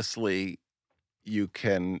 obviously you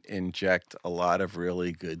can inject a lot of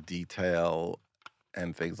really good detail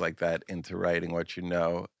and things like that into writing what you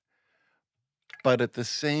know. But at the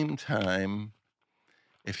same time,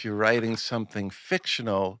 if you're writing something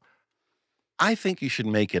fictional, I think you should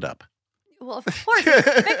make it up. Well, of course,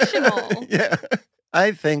 it's fictional. Yeah.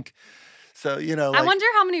 I think so, I wonder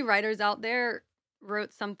how many writers out there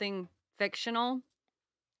wrote something fictional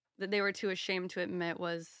that they were too ashamed to admit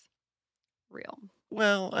was real.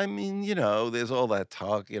 Well, I mean, there's all that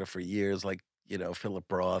talk, for years, like, Philip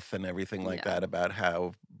Roth and everything like Yeah. that about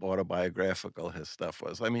how autobiographical his stuff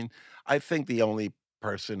was. I mean, I think the only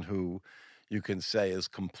person who you can say is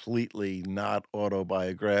completely not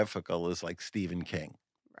autobiographical is like Stephen King,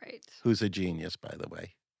 Right. who's a genius, by the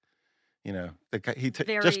way. The guy,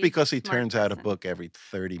 Very just because he smart turns out a person. book every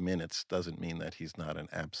 30 minutes doesn't mean that he's not an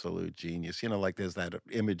absolute genius. Like there's that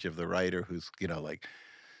image of the writer who's, like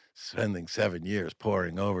spending 7 years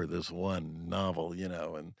poring over this one novel,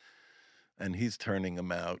 and he's turning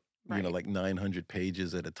them out, Right. like 900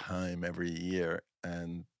 pages at a time every year,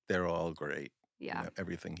 and they're all great. Yeah.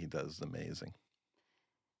 Everything he does is amazing.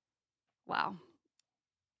 Wow.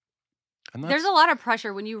 I'm not There's a lot of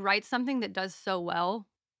pressure when you write something that does so well.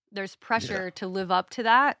 There's pressure to live up to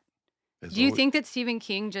that. There's Do you always, think that Stephen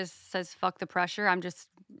King just says, fuck the pressure? I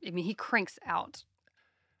mean, he cranks out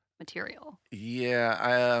material.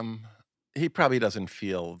 yeah, he probably doesn't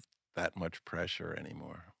feel that much pressure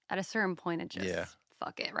anymore. At a certain point, it Yeah. just,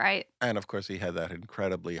 fuck it, right? And of course, he had that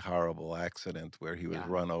incredibly horrible accident where he was Yeah.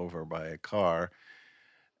 run over by a car.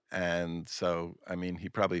 And so, I mean, he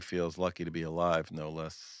probably feels lucky to be alive, no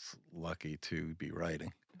less lucky to be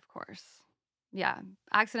writing. Of course. Yeah.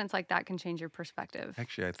 Accidents like that can change your perspective.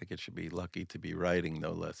 Actually, I think it should be lucky to be writing,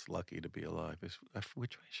 no less lucky to be alive.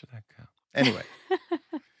 Which way should that go? Anyway,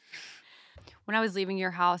 When I was leaving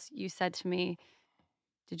your house, you said to me,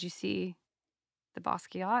 did you see the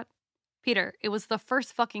Basquiat? Peter, it was the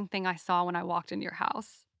first fucking thing I saw when I walked in your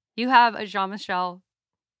house. You have a Jean-Michel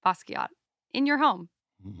Basquiat in your home.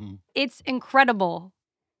 mhm, It's incredible.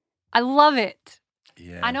 I love it.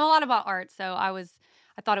 yeah. I know a lot about art, so I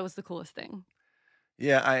thought it was the coolest thing.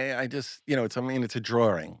 Yeah, I just, it's a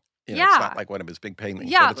drawing. It's Yeah. not like one of his big paintings,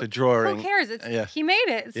 Yeah, but it's a drawing. Who cares? Yeah. He made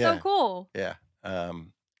it. It's so Yeah. cool. Yeah.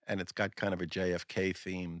 And it's got kind of a JFK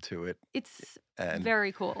theme to it. It's And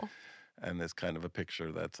very cool. and there's kind of a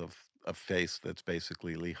picture that's of a face that's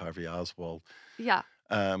basically Lee Harvey Oswald. Yeah.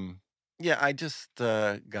 Yeah, I just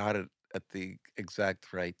got it at the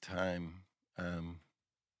exact right time.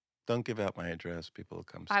 Don't give out my address. People will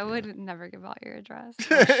come steal I it. would never give out your address.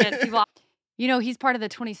 Oh, shit, people. He's part of the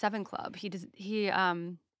 27 Club.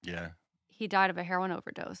 Yeah, He died of a heroin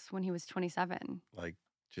overdose when he was 27. like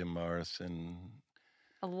Jim Morrison.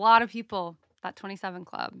 A lot of people, that 27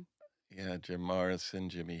 Club. Yeah, Jim Morrison,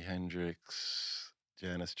 Jimi Hendrix,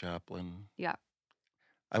 Janis Joplin. Yeah.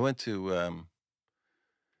 I went to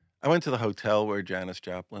the hotel where Janis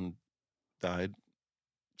Joplin died.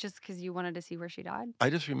 Just because you wanted to see where she died? I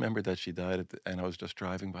just remembered that she died and I was just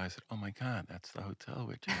driving by. I said, "Oh my God, that's the hotel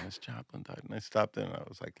where Janis Joplin died." And I stopped in and I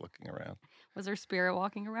was like looking around. Was there spirit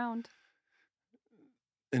walking around?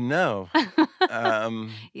 And no,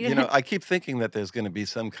 You I keep thinking that there's going to be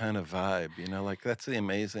some kind of vibe. Like that's the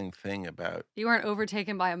amazing thing about You weren't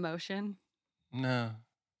overtaken by emotion? no,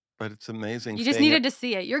 but it's amazing. You just thing- needed to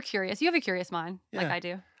see it. You're curious. You have a curious mind, like Yeah. I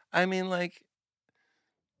do. I mean, like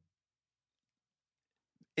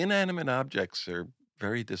inanimate objects are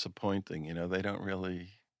very disappointing. They don't really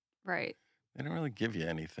Right. give you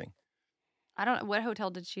anything. What hotel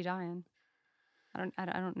did she die in? I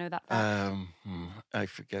don't know that fact. I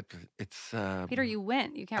forget. It's Peter, you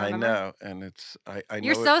went. You can't I remember. know, and it's I know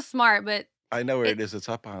You're so smart, but I know where it- it is. It's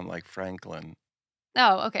up on like Franklin.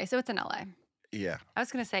 oh, okay. So it's in LA. Yeah. I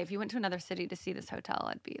was gonna say if you went to another city to see this hotel,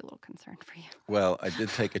 I'd be a little concerned for you. Well, I did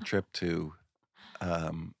take a trip to.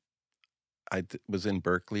 Was in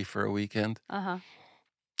Berkeley for a weekend,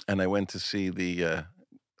 and I went to see the.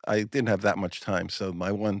 I didn't have that much time, so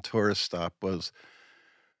my one tourist stop was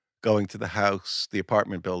going to the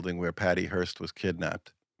apartment building where Patty Hearst was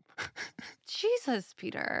kidnapped. Jesus,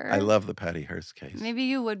 Peter. I love the Patty Hearst case. Maybe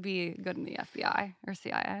you would be good in the FBI or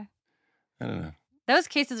CIA. I don't know. Those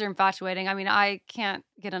cases are infatuating. I mean, I can't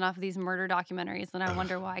get enough of these murder documentaries, and I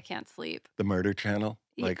wonder why I can't sleep. The Murder Channel,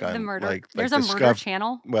 The on- murder. like There's a murder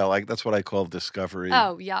channel. Well, that's what I call Discovery.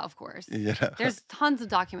 Oh yeah, of course. Yeah. There's tons of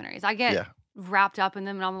documentaries. I get Yeah. wrapped up in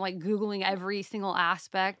them, and I'm like Googling every single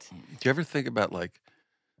aspect. Do you ever think about like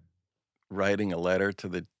writing a letter to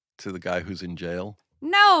the guy who's in jail?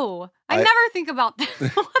 No, I never think about that.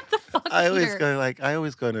 What the fuck? I always Peter?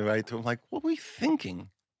 go to write to him like, what were you thinking?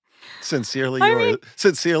 Sincerely I yours, mean-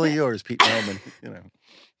 sincerely yours, Pete Mehlman.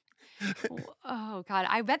 Oh God,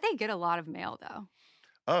 I bet they get a lot of mail though.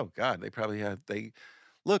 Oh God, they probably had.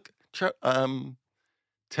 Look.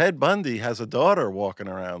 Ted Bundy has a daughter walking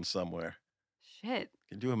around somewhere. Shit.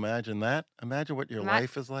 Could you imagine that? Imagine what your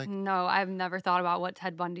life is like. No, I've never thought about what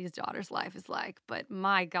Ted Bundy's daughter's life is like, but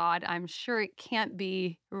my God, I'm sure it can't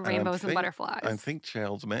be rainbows and butterflies. I think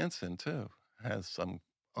Charles Manson too has some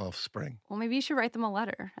offspring. Well, maybe you should write them a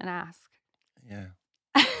letter and ask. Yeah.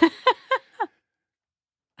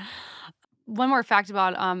 One more fact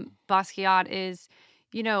about Basquiat is,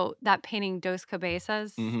 that painting Dos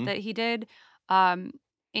Cabezas Mhm. that he did.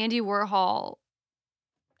 Andy Warhol,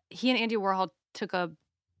 he and Andy Warhol took a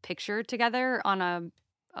picture together on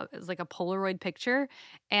it was like a Polaroid picture,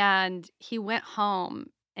 and he went home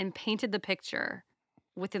and painted the picture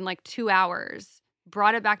within like 2 hours,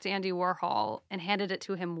 brought it back to Andy Warhol, and handed it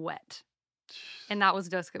to him wet. And that was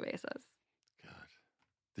Dos Cabezas. God.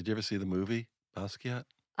 Did you ever see the movie Basquiat?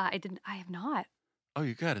 I have not. Oh,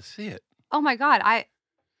 you got to see it. Oh my God. I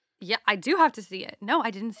do have to see it. No, I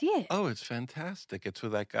didn't see it. Oh, it's fantastic. It's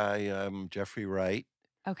with that guy, Jeffrey Wright,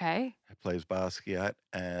 Okay. who plays Basquiat,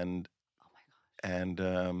 and Oh my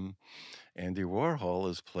gosh. Andy Warhol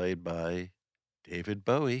is played by David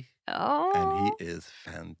Bowie. Oh. And he is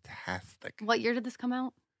fantastic. What year did this come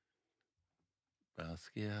out?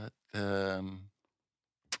 Basquiat.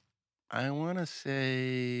 I want to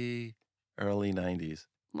say early 90s,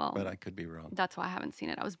 Well, but I could be wrong. that's why I haven't seen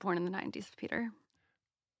it. I was born in the 90s, Peter.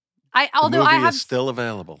 The Although movie is still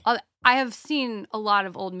available. I have seen a lot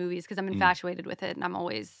of old movies because I'm Mm. infatuated with it, and I'm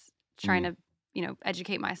always trying to,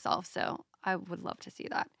 educate myself. So I would love to see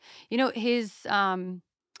that.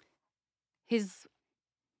 His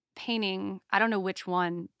painting, I don't know which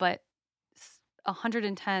one, but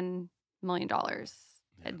 $110 million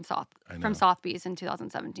from Sotheby's in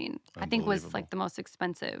 2017. I think was Unbelievable. like the most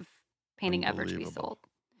expensive painting ever to be sold.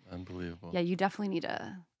 Unbelievable. Yeah, you definitely need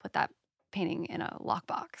to put that painting in a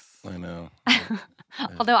lockbox. I know.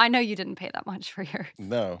 Although I know you didn't pay that much for yours.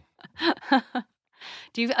 No.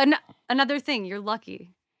 Do you another thing? You're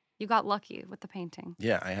lucky. You got lucky with the painting.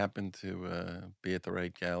 Yeah, I happened to be at the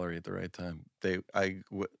right gallery at the right time. I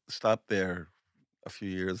stopped there a few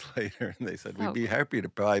years later, and they said, So we'd be happy to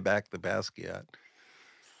buy back the Basquiat.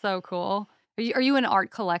 So cool. Are you an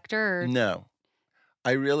art collector? Or? No.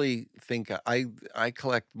 I really think I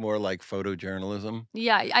collect more like photojournalism.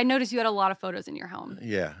 Yeah, I noticed you had a lot of photos in your home.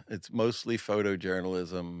 Yeah, it's mostly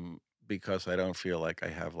photojournalism because I don't feel like I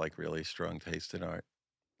have like really strong taste in art.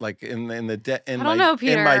 Like in my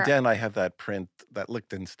den, I have that print, that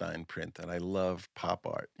Liechtenstein print, and I love pop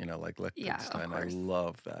art. Like Liechtenstein. Yeah, of course. I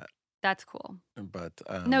love that. That's cool. But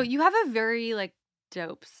no, you have a very like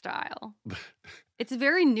dope style. It's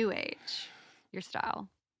very new age. Your style.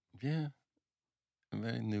 Yeah, I'm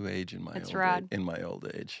very new age in my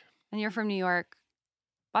old age. And you're from New York.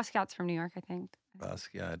 Basquiat's from New York, I think.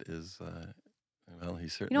 Basquiat is well, he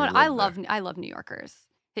certainly. You know what? I love New Yorkers.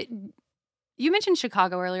 You mentioned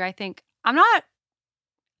Chicago earlier. I think I'm not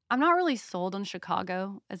really sold on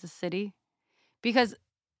Chicago as a city because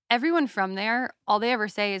everyone from there, all they ever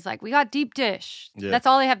say is like, we got deep dish. Yeah. That's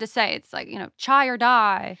all they have to say. It's like, chai or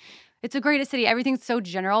die. It's the greatest city. Everything's so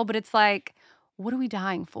general, but it's like, what are we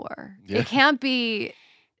dying for? Yeah. It can't be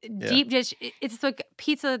deep dish. It's like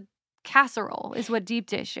pizza casserole is what deep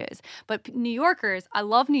dish is. But New Yorkers, I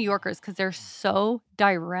love New Yorkers because they're so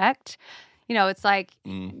direct. It's like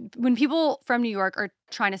when people from New York are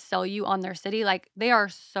trying to sell you on their city, like they are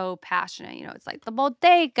so passionate. It's like the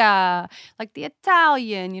bodega, like the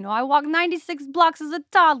Italian. I walked 96 blocks as a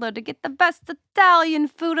toddler to get the best Italian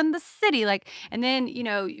food in the city. Like, and then,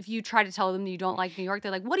 if you try to tell them you don't like New York,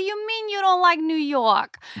 they're like, what do you mean you don't like New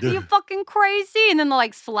York? Are you fucking crazy? And then they'll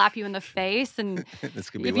like slap you in the face. And this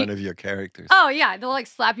could be one of your characters. Oh, yeah. They'll like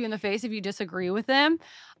slap you in the face if you disagree with them.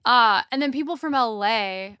 And then people from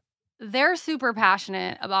LA, they're super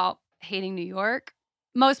passionate about hating New York.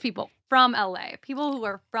 Most people from LA, people who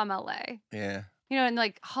are from LA. Yeah. And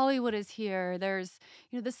like Hollywood is here. There's,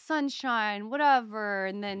 the sunshine, whatever.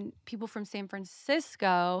 And then people from San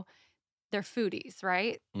Francisco, they're foodies,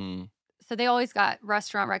 right? So they always got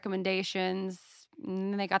restaurant recommendations.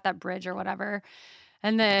 And they got that bridge or whatever.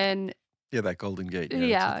 And then... Yeah, that Golden Gate.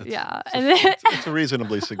 Yeah. It's a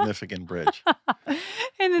reasonably significant bridge.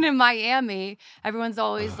 And then in Miami, everyone's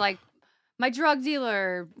always like, my drug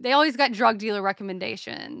dealer. They always got drug dealer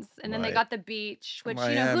recommendations. And then they got the beach, which,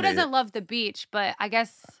 Miami, who doesn't love the beach? But I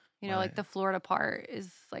guess, like the Florida part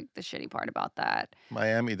is like the shitty part about that.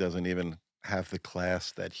 Miami doesn't even have the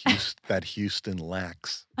class that Houston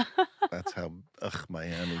lacks. That's how,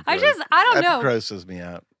 Miami. I don't know. That grosses me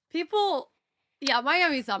out. People... Yeah,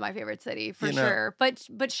 Miami's not my favorite city for sure.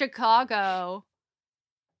 But Chicago,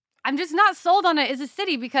 I'm just not sold on it as a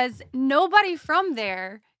city because nobody from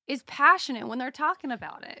there is passionate when they're talking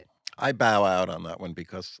about it. I bow out on that one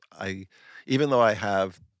because even though I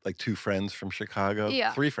have like 2 friends from Chicago,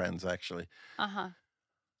 3 friends actually.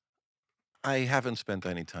 I haven't spent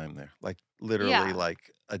any time there, like literally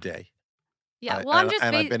like a day. Yeah,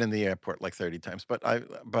 I've been in the airport like 30 times, like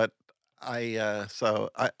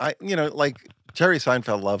Jerry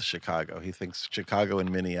Seinfeld loves Chicago. He thinks Chicago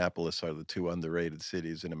and Minneapolis are the 2 underrated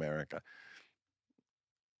cities in America.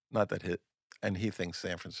 Not that and he thinks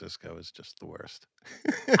San Francisco is just the worst.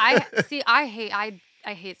 I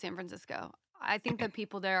hate San Francisco. I think that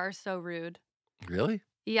people there are so rude. Really?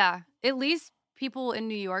 Yeah. At least people in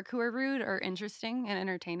New York who are rude are interesting and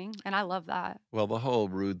entertaining, and I love that. Well, the whole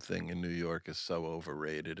rude thing in New York is so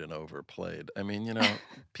overrated and overplayed. I mean,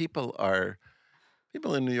 people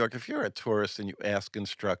in New York, if you're a tourist and you ask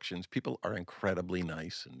instructions, people are incredibly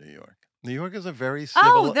nice in New York. New York is a very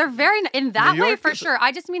civil... Oh, they're very... In that way, for sure.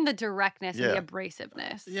 I just mean the directness and the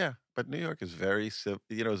abrasiveness. Yeah, but New York is it's a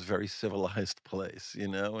very civilized place,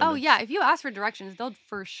 Oh, yeah. If you ask for directions, they'll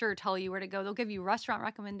for sure tell you where to go. They'll give you restaurant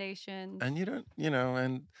recommendations. And you don't,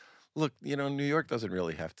 and Look, New York doesn't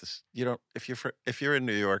really have to. You don't. If you're in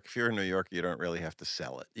New York, if you're in New York, you don't really have to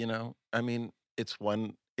sell it. I mean, it's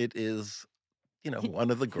one. It is. One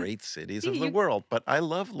of the great cities See, of the you world. But I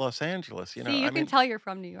love Los Angeles. see, you I can mean, tell you're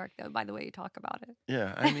from New York though by the way you talk about it.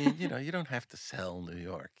 yeah. I mean, you don't have to sell New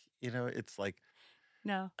York. It's like.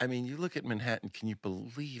 No. I mean, you look at Manhattan. Can you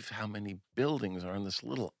believe how many buildings are on this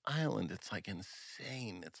little island? It's like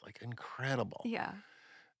insane. It's like incredible. Yeah.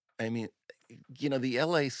 I mean, the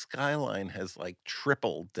LA skyline has like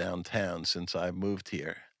tripled downtown since I moved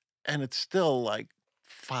here, and it's still like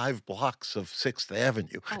 5 blocks of Sixth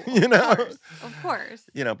Avenue. Oh, You of know, course. Of course.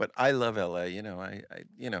 But I love LA.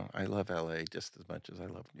 I love LA just as much as I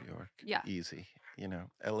love New York. Yeah. Easy.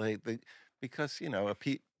 LA because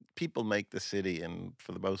people make the city, and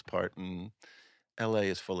for the most part, and LA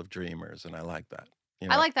is full of dreamers, and I like that.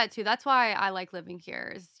 I like that too. That's why I like living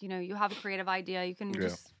here is, you have a creative idea, you can Yeah.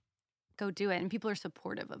 just go do it. And people are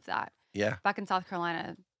supportive of that. Yeah. Back in South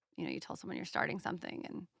Carolina, you tell someone you're starting something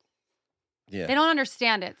and Yeah. they don't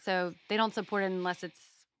understand it. So they don't support it unless it's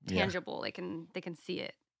Yeah. tangible. They can see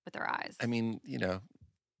it with their eyes. I mean,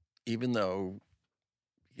 even though,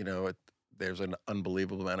 there's an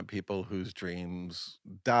unbelievable amount of people whose dreams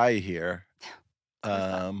die here,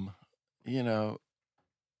 What's you know,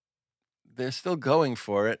 they're still going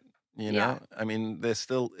for it. Yeah. I mean,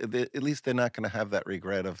 at least they're not going to have that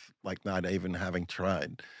regret of like not even having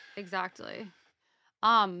tried. Exactly.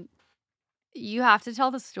 You have to tell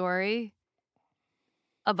the story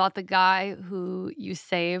about the guy who you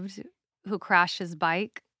saved who crashed his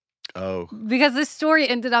bike. Oh, Because this story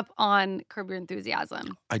ended up on Curb Your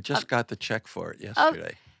Enthusiasm. I just got the check for it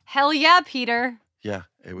yesterday. Hell yeah, Peter. Yeah,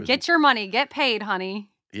 it was. Get your money. Get paid,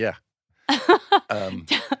 honey. Yeah.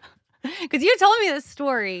 Because you told me this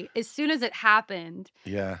story as soon as it happened.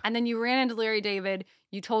 Yeah. And then you ran into Larry David.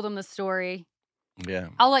 You told him the story. Yeah.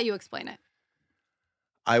 I'll let you explain it.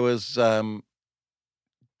 I was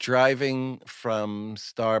driving from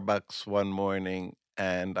Starbucks one morning,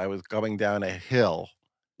 and I was going down a hill.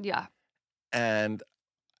 Yeah. And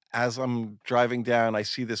as I'm driving down, I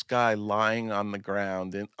see this guy lying on the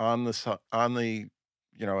ground on the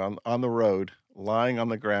road, lying on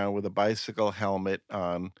the ground with a bicycle helmet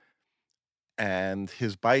on, and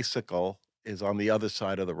his bicycle is on the other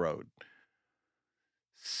side of the road.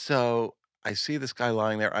 So I see this guy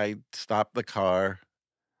lying there. I stop the car.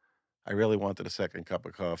 I really wanted a second cup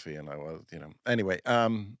of coffee, and I was, anyway,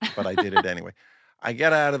 but I did it anyway. I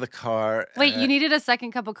get out of the car. Wait, you needed a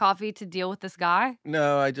second cup of coffee to deal with this guy?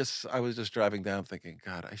 No, I was just driving down thinking,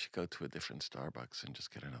 God, I should go to a different Starbucks and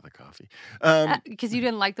just get another coffee. Because you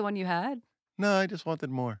didn't like the one you had? No, I just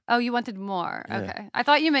wanted more. Oh, you wanted more. Yeah. Okay. I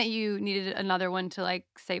thought you meant you needed another one to like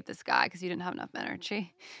save this guy because you didn't have enough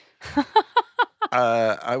energy.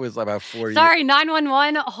 I was about 4 years. Sorry,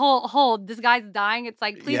 911. Hold. This guy's dying. It's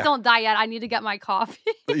like, please Yeah. don't die yet. I need to get my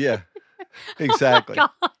coffee. Yeah, exactly. Oh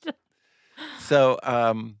my God. So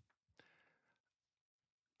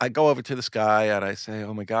I go over to this guy and I say,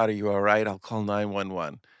 "Oh my God, are you all right? I'll call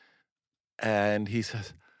 911." And he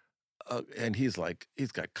says, and he's like,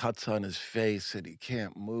 he's got cuts on his face and he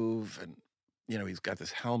can't move, and he's got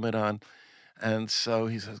this helmet on, and so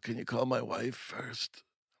he says, "Can you call my wife first?"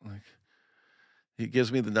 I'm like, he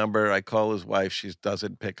gives me the number. I call his wife. She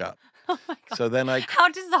doesn't pick up. Oh my God. So then How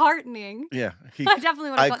disheartening. yeah, I definitely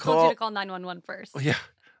would have told you to call 911 first. yeah,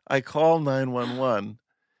 I call 911,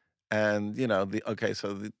 and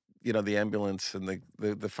the ambulance and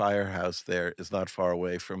the firehouse there is not far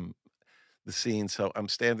away from the scene. So I'm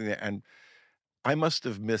standing there, and I must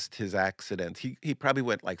have missed his accident. He probably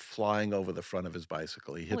went like flying over the front of his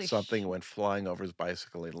bicycle. He hit Holy something, went flying over his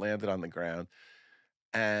bicycle. He landed on the ground,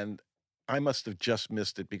 and I must have just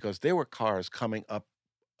missed it because there were cars coming up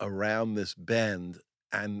around this bend,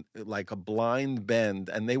 and like a blind bend,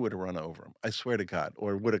 and they would have run over him. I swear to God,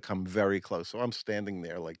 or would have come very close. So I'm standing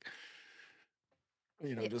there like,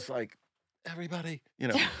 just like everybody,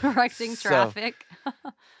 Directing traffic.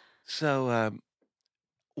 So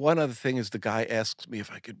one other thing is the guy asks me if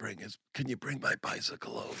I could can you bring my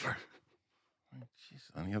bicycle over? Jeez,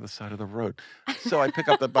 on the other side of the road. So I pick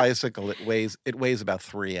up the bicycle. It weighs about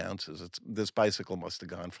 3 ounces. This bicycle must have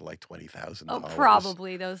gone for like $20,000. Oh,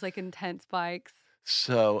 probably those like intense bikes.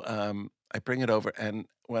 So I bring it over, and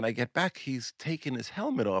when I get back, he's taken his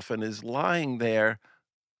helmet off and is lying there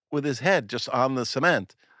with his head just on the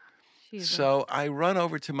cement. Jesus. So I run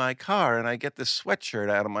over to my car and I get this sweatshirt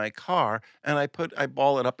out of my car and I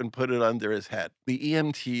ball it up and put it under his head. The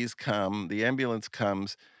EMTs come, the ambulance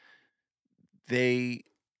comes, they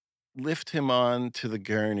lift him on to the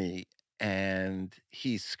gurney, and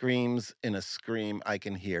he screams in a scream I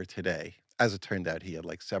can hear today. as it turned out, he had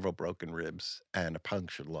like several broken ribs and a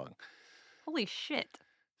punctured lung. Holy shit.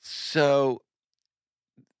 So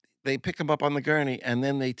they pick him up on the gurney, and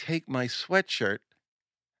then they take my sweatshirt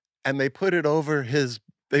and they put it over his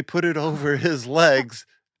legs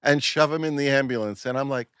and shove him in the ambulance. And I'm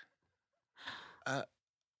like, uh,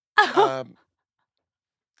 um,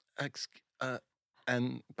 ex- uh,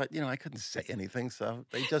 but I couldn't say anything, so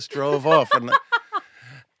they just drove off.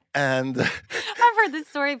 And I've heard this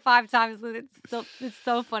story 5 times, and it's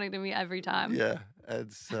so funny to me every time. yeah,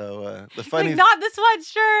 and so the Like, funny not the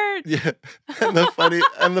sweatshirt. yeah, and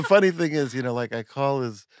the funny thing is, like I call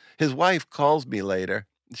his wife calls me later.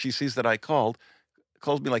 She sees that I called,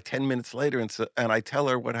 calls me like 10 minutes later, and I tell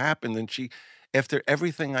her what happened, and she, after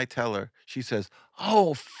everything I tell her, she says,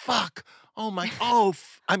 "Oh fuck, oh my,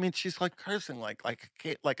 I mean, she's like cursing like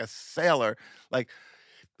a sailor, like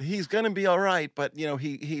he's gonna be all right, but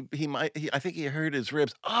he might, I think he hurt his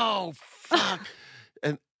ribs. Oh fuck."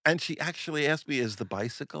 And she actually asked me, "Is the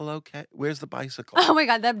bicycle okay? Where's the bicycle?" Oh my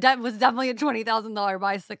God, that was definitely a $20,000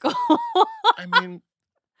 bicycle. I mean,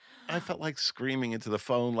 I felt like screaming into the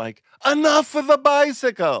phone, like, "Enough of the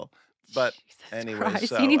bicycle!" But Jesus anyway, Christ,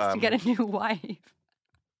 so he needs to get a new wife.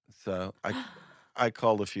 so I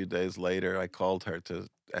called a few days later. I called her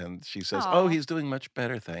and she says, "Oh, Aw. he's doing much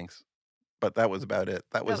better, thanks." But that was about it.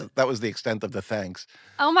 That was- was the extent of the thanks.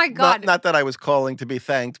 Oh my God. Not that I was calling to be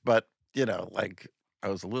thanked, but like I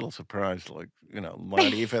was a little surprised, like not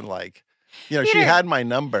even like, she Peter, had my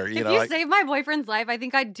number. if you like, saved my boyfriend's life, I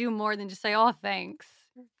think I'd do more than just say, "Oh, thanks."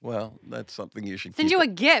 well, that's something you should Send keep you a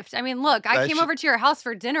gift. I mean, look, I That came should- over to your house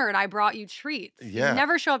for dinner and I brought you treats. Yeah. You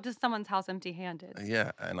never show up to someone's house empty-handed.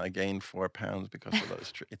 Yeah, and I gained 4 pounds because of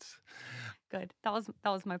those treats. Good. That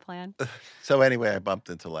was my plan. So anyway, I bumped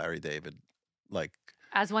into Larry David, like,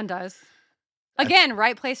 As one does. Again,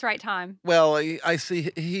 right place, right time. well, I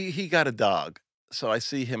see he got a dog, so I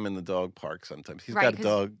see him in the dog park sometimes. He's Right, got a 'cause-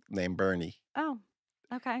 dog named Bernie, Oh,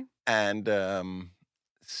 okay. and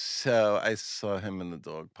so I saw him in the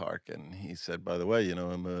dog park, and he said, "By the way,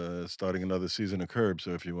 I'm starting another season of Curb,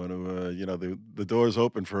 so if you want to, the door's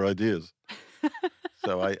open for ideas."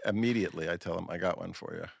 So I tell him, "I got one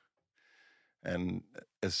for you." And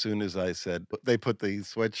as soon as I said, they put the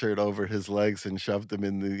sweatshirt over his legs and shoved him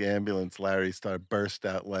in the ambulance, Larry burst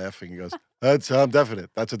out laughing. He goes, I'm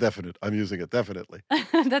definite. That's a definite. I'm using it, definitely.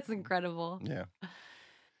 That's incredible. Yeah.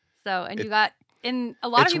 So, and It- you got in a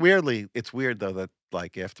lot of people. It's weird though that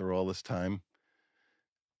like after all this time,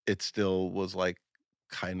 it still was like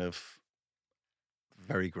kind of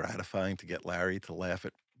very gratifying to get Larry to laugh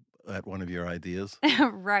at one of your ideas.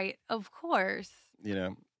 Right, of course. You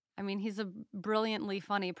know, I mean, he's a brilliantly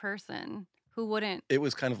funny person. Who wouldn't? it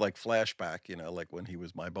was kind of like flashback, like when he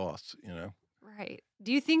was my boss, Right.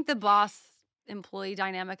 Do you think the boss employee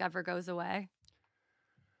dynamic ever goes away?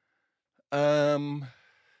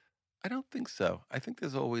 I don't think so. I think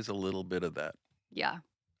there's always a little bit of that. Yeah.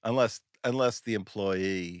 Unless the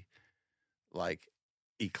employee like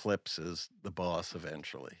eclipses the boss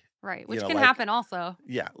eventually. Right. Which know, can like- happen also.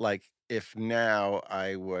 Yeah, like if now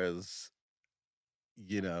I was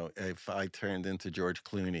if I turned into George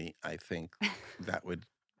Clooney, I think that would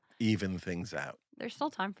even things out. There's still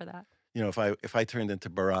time for that. If I turned into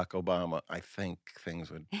Barack Obama, I think things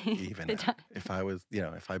would even It out. If I was,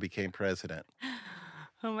 if I became president.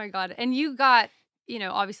 Oh my God. And you got,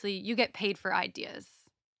 obviously you get paid for ideas.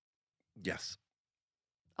 Yes.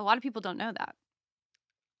 A lot of people don't know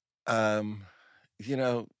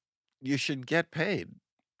that. You should get paid,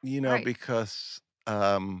 Right. because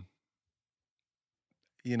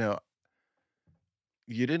you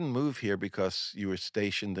didn't move here because you were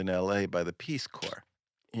stationed in LA by the Peace Corps,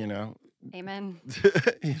 Amen.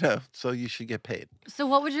 so you should get paid. So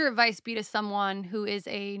what would your advice be to someone who is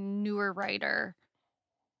a newer writer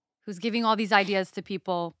who's giving all these ideas to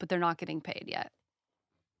people, but they're not getting paid yet?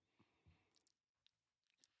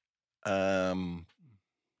 How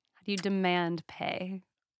do you demand pay?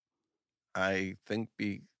 I think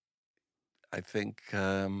you'd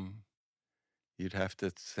have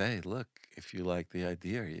to say, look, if you like the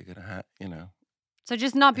idea, you're gonna have, So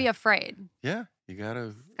just not be afraid. yeah, you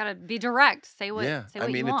gotta. Gotta be direct. Say what. Yeah, Say what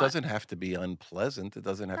I mean, you want. it doesn't have to be unpleasant. It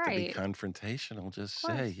doesn't have to be Right. confrontational. Just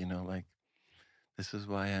Of say, course. like, this is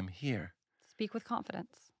why I'm here. Speak with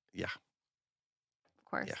confidence. Yeah, Of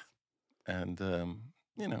course. yeah. And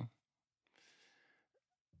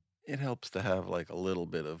it helps to have like a little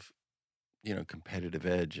bit of, competitive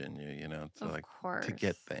edge in you, to Of like course. to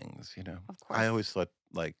get things, Of course. I always thought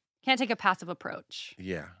like, Can't take a passive approach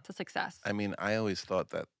yeah. to success. I mean, I always thought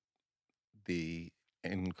that the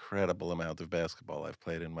incredible amount of basketball I've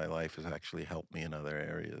played in my life has actually helped me in other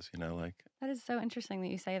areas, like, That is so interesting that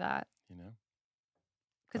you say that you know,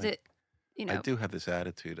 because like you I know, do have this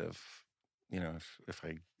attitude of, if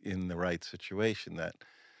I in the right situation that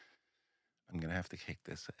I'm gonna have to kick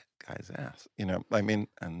this guy's ass. I mean,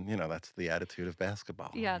 and that's the attitude of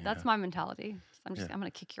basketball. yeah, that's my mentality. Yeah. I'm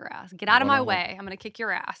gonna kick your ass. Get out of my One-on-one. way. I'm gonna kick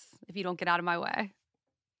your ass if you don't get out of my way.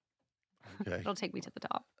 Okay. It'll take me to the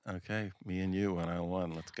top. Okay. Me and you,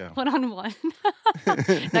 1-on-1. Let's go.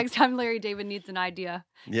 1-on-1. Next time Larry David needs an idea.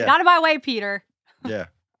 Get Yeah. out of my way, Peter. Yeah.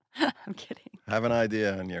 I'm kidding. Have an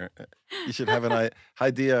idea on your. You should have an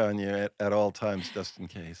idea on you at all times, just in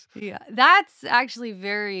case. Yeah, that's actually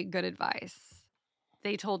very good advice.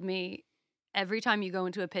 They told me every time you go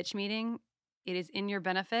into a pitch meeting, it is in your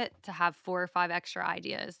benefit to have 4 or 5 extra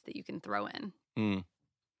ideas that you can throw in.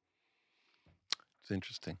 It's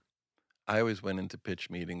interesting. I always went into pitch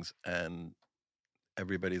meetings and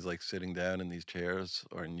everybody's like sitting down in these chairs,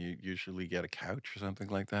 or you usually get a couch or something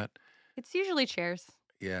like that. It's usually chairs.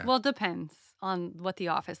 Yeah. Well, it depends on what the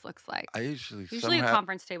office looks like. I usually a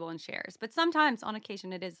conference table and chairs, but sometimes on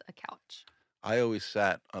occasion it is a couch. I always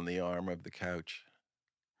sat on the arm of the couch.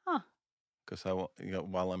 Huh. Because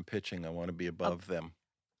while I'm pitching, I want to be above them.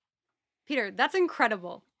 Peter, that's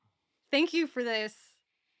incredible. Thank you for this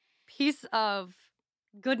piece of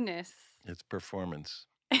goodness. It's performance.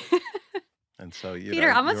 And so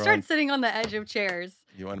Peter, I'm gonna start sitting on the edge of chairs.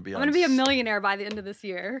 You want to be? I'm gonna be a millionaire by the end of this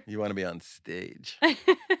year. You want to be on stage.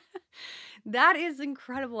 That is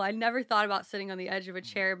incredible. I never thought about sitting on the edge of a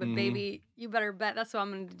chair, but baby, you better bet that's what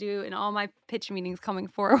I'm gonna do in all my pitch meetings coming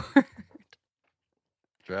forward.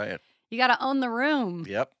 Try it. You gotta own the room.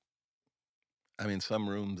 Yep. I mean, some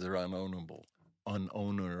rooms are ownable, but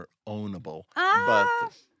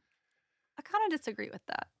I kind of disagree with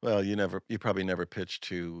that. Well, you probably never pitched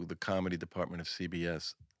to the comedy department of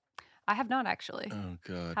CBS. I have not actually. Oh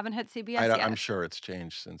God. Haven't hit CBS yet. I'm sure it's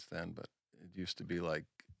changed since then, but it used to be like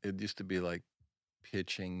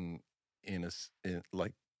pitching in a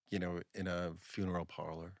funeral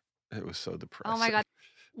parlor. It was so depressing. Oh my God.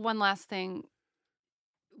 One last thing.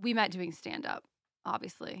 We met doing stand-up,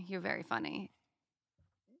 obviously. You're very funny.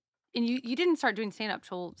 And you didn't start doing stand-up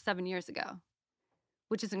till 7 years ago,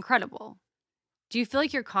 which is incredible. Do you feel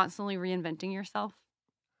like you're constantly reinventing yourself?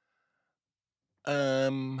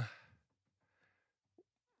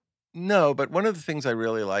 No, but one of the things I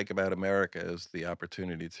really like about America is the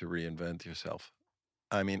opportunity to reinvent yourself.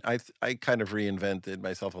 I mean, I kind of reinvented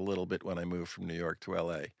myself a little bit when I moved from New York to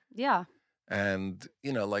LA. Yeah. And,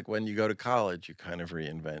 like when you go to college, you kind of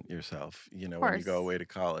reinvent yourself, when you course. go away to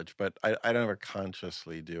college. But I don't ever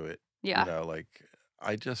consciously do it. Yeah.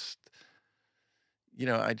 I just,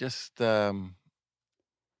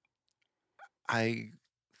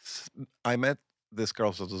 I met this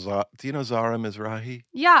girl, do you know Zara Mizrahi?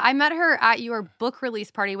 Yeah, I met her at your book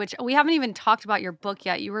release party, which we haven't even talked about your book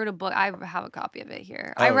yet. You wrote a book. I have a copy of it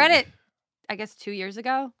here. I read it, I guess, 2 years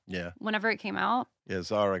ago. Yeah. Whenever it came out. Yeah,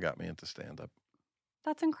 Zara got me into stand-up.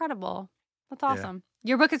 That's incredible. That's awesome. Yeah.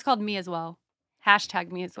 Your book is called Me As Well. #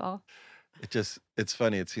 Me As Well. It's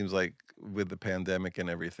funny. It seems like with the pandemic and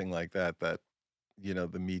everything like that, the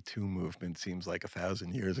Me Too movement seems like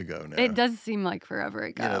 1,000 years ago now. It does seem like forever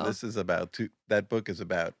ago. This is about that book is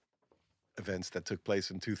about events that took place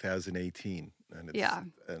in 2018. And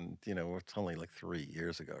it's only like 3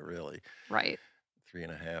 years ago, really. Right.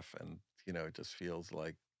 3.5. And, it just feels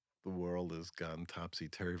like the world has gone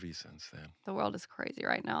topsy-turvy since then. The world is crazy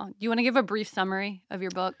right now. Do you want to give a brief summary of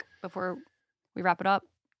your book before we wrap it up?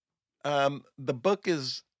 The book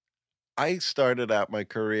is, I started out my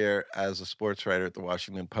career as a sports writer at the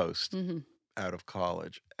Washington Post out of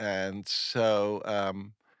college. And so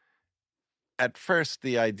at first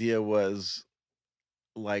the idea was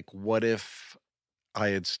like, what if I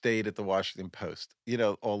had stayed at the Washington Post,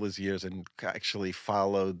 all these years and actually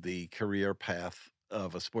followed the career path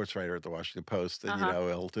of a sports writer at the Washington Post and,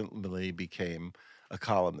 ultimately became a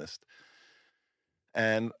columnist.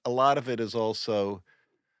 And a lot of it is also,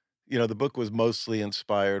 the book was mostly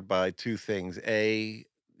inspired by two things. A,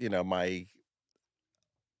 my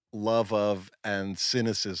love of and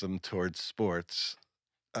cynicism towards sports,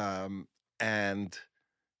 and,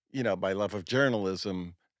 my love of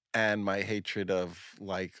journalism and my hatred of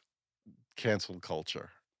cancel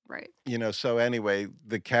culture. Right. So anyway,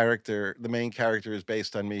 the main character is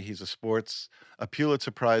based on me. He's a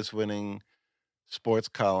Pulitzer Prize winning sports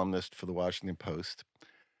columnist for the Washington Post.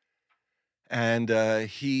 And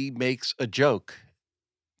he makes a joke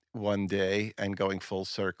one day, and going full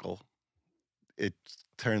circle, it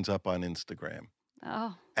turns up on Instagram.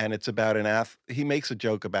 Oh. And it's about he makes a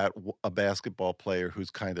joke about a basketball player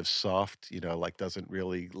who's kind of soft, like doesn't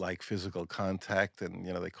really like physical contact, and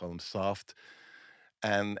they call him soft.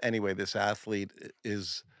 And anyway, this athlete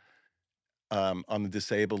is on the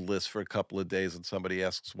disabled list for a couple of days, and somebody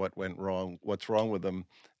asks what's wrong with him,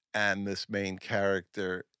 and this main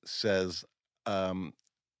character says, um,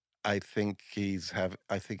 I think he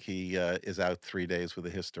is out 3 days with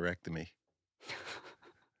a hysterectomy.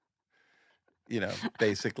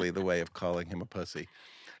 Basically the way of calling him a pussy.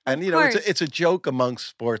 And Of course. it's a joke amongst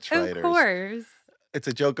sports writers. Of course. It's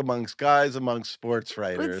a joke amongst guys, amongst sports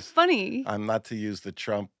writers. It's funny. I'm not to use the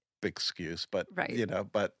Trump excuse, but Right.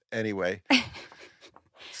 but anyway.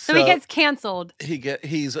 So he gets canceled.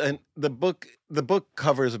 The book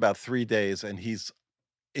covers about 3 days, and he's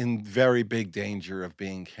in very big danger of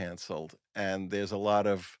being canceled. And there's a lot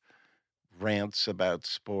of rants about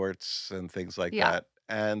sports and things like that.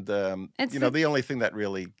 And the only thing that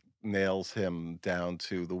really nails him down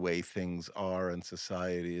to the way things are in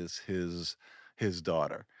society is his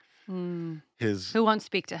daughter. Who won't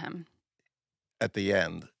speak to him at the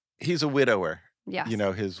end. He's a widower. Yes.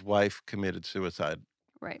 His wife committed suicide.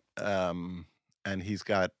 Right. And he's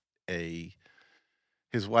got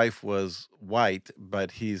his wife was white,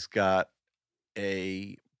 but he's got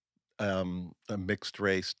a mixed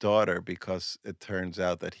race daughter, because it turns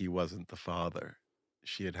out that he wasn't the father.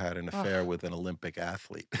 She had an affair with an Olympic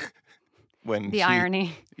athlete.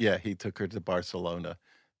 Irony. Yeah, he took her to Barcelona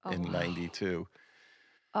in 92.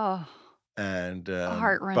 Oh. And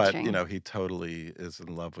heart-wrenching. but he totally is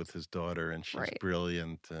in love with his daughter, and she's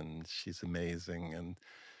brilliant, and she's amazing, and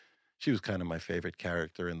she was kind of my favorite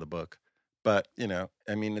character in the book. But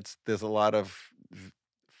there's a lot of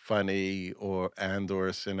funny or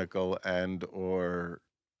cynical or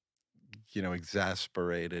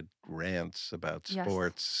exasperated rants about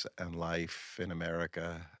sports and life in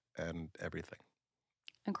America and everything.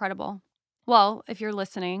 Incredible. Well, if you're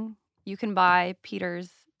listening, you can buy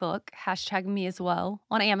Peter's book, #me as well,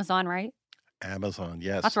 on Amazon, right? Amazon,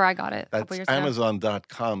 yes. That's where I got it. That's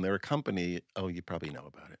Amazon.com. They're a company. Oh, you probably know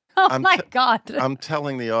about it. Oh, my God. I'm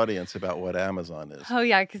telling the audience about what Amazon is. Oh,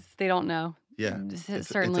 yeah, because they don't know. Yeah. It's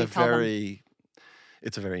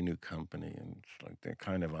a very new company, and it's like they're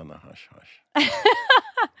kind of on the hush-hush.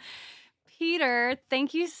 Peter,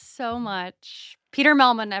 thank you so much. Peter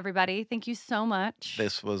Mehlman, everybody. Thank you so much.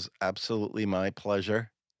 This was absolutely my pleasure.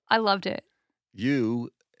 I loved it. You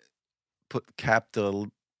capped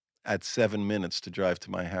at 7 minutes to drive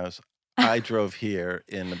to my house. I drove here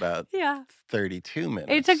in about 32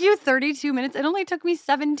 minutes. It took you 32 minutes. It only took me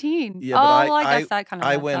 17. Yeah, but I guess that kind of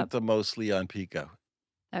I went mostly on Pico.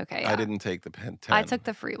 Okay, I didn't take the Penn 10. I took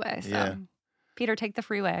the freeway, so. Yeah. Peter, take the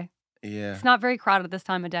freeway. Yeah. It's not very crowded this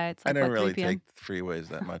time of day. It's like, I don't really 3 p.m.? take freeways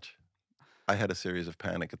that much. I had a series of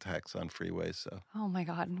panic attacks on freeways, so. Oh, my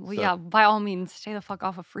God. Well, by all means, stay the fuck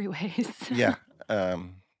off of freeways. Yeah.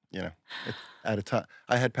 At a time,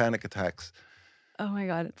 I had panic attacks. Oh, my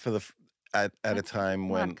God. At a time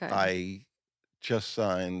when I just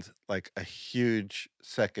signed like a huge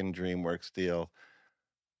second DreamWorks deal.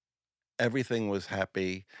 Everything was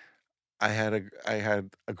happy. I had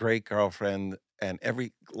a great girlfriend, and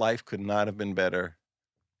life could not have been better.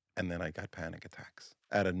 And then I got panic attacks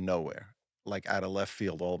out of nowhere, like out of left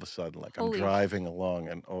field. All of a sudden, like I'm driving along,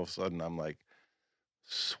 and all of a sudden I'm like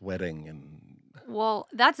sweating and. Well,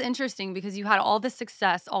 that's interesting, because you had all this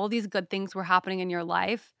success, all these good things were happening in your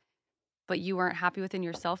life, but you weren't happy within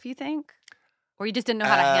yourself, you think? Or you just didn't know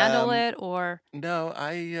how to handle it, or? No,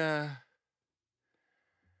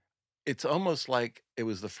 it's almost like it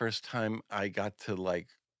was the first time I got to like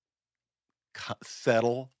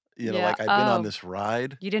settle, like I'd been on this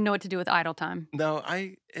ride. You didn't know what to do with idle time. No,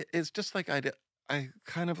 it's just like I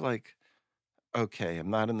kind of like, okay, I'm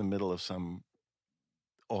not in the middle of some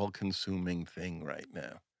all-consuming thing right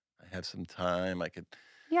now. I have some time. I could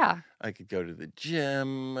go to the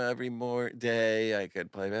gym every day. I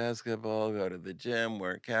could play basketball, go to the gym,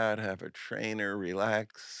 work out, have a trainer,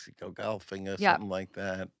 relax, go golfing or something like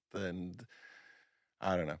that. And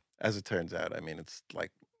I don't know. As it turns out, it's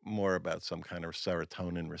like more about some kind of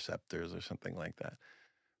serotonin receptors or something like that.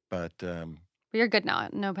 But you're good now.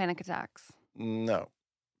 No panic attacks. No,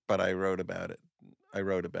 but I wrote about it. I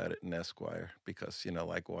wrote about it in Esquire because,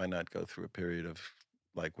 like, why not go through a period of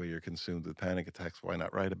like where you're consumed with panic attacks? Why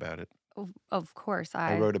not write about it? Of course.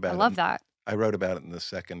 I wrote about it. I love that. I wrote about it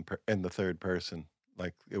in the third person.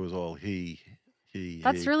 Like it was all he.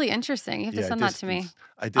 That's really interesting. You have to send that to me.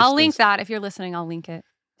 I'll link that. If you're listening, I'll link it.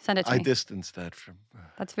 Send it to me. I distanced that from.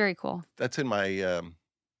 That's very cool. That's in my.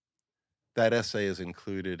 That essay is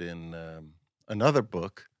included in another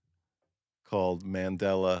book called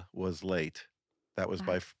Mandela Was Late. That was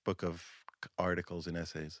my book of articles and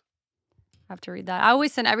essays. I have to read that. I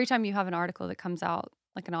always send, every time you have an article that comes out,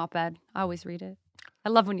 like an op-ed, I always read it. I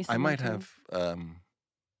love when you send I might them to me. have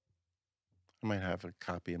I might have a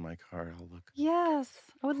copy in my car. I'll look. Yes,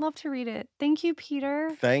 I would love to read it. Thank you,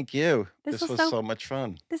 Peter. Thank you. This This was was so- so much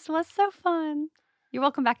fun. This was so fun. You're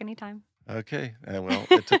welcome back anytime. Okay. Well,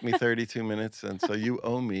 it took me 32 minutes, and so you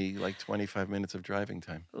owe me like 25 minutes of driving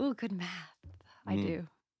time. Ooh, good math. I do.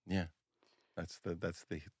 Yeah. That's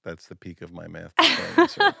the peak of my math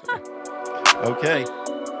performance right there. Okay.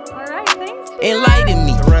 All right, thanks. Peter. Enlighten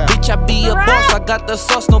me, Correct. bitch, I be a boss, I got the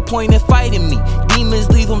sauce, no point in fighting me. Demons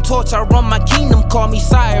leave them torch, I run my kingdom, call me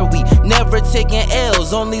sire. We never taking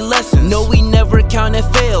L's, only lessons. No, we never counting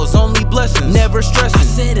fails, only blessings. Never stressing. I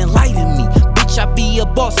said enlighten me, bitch, I be a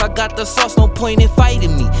boss, I got the sauce, no point in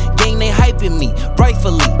fighting me. Gang, they hyping me,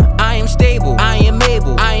 rightfully. I am stable, I am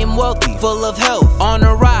able, I am wealthy, full of health, on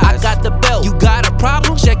a rise. I got the belt, you got a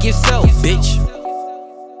problem? Check yourself, bitch.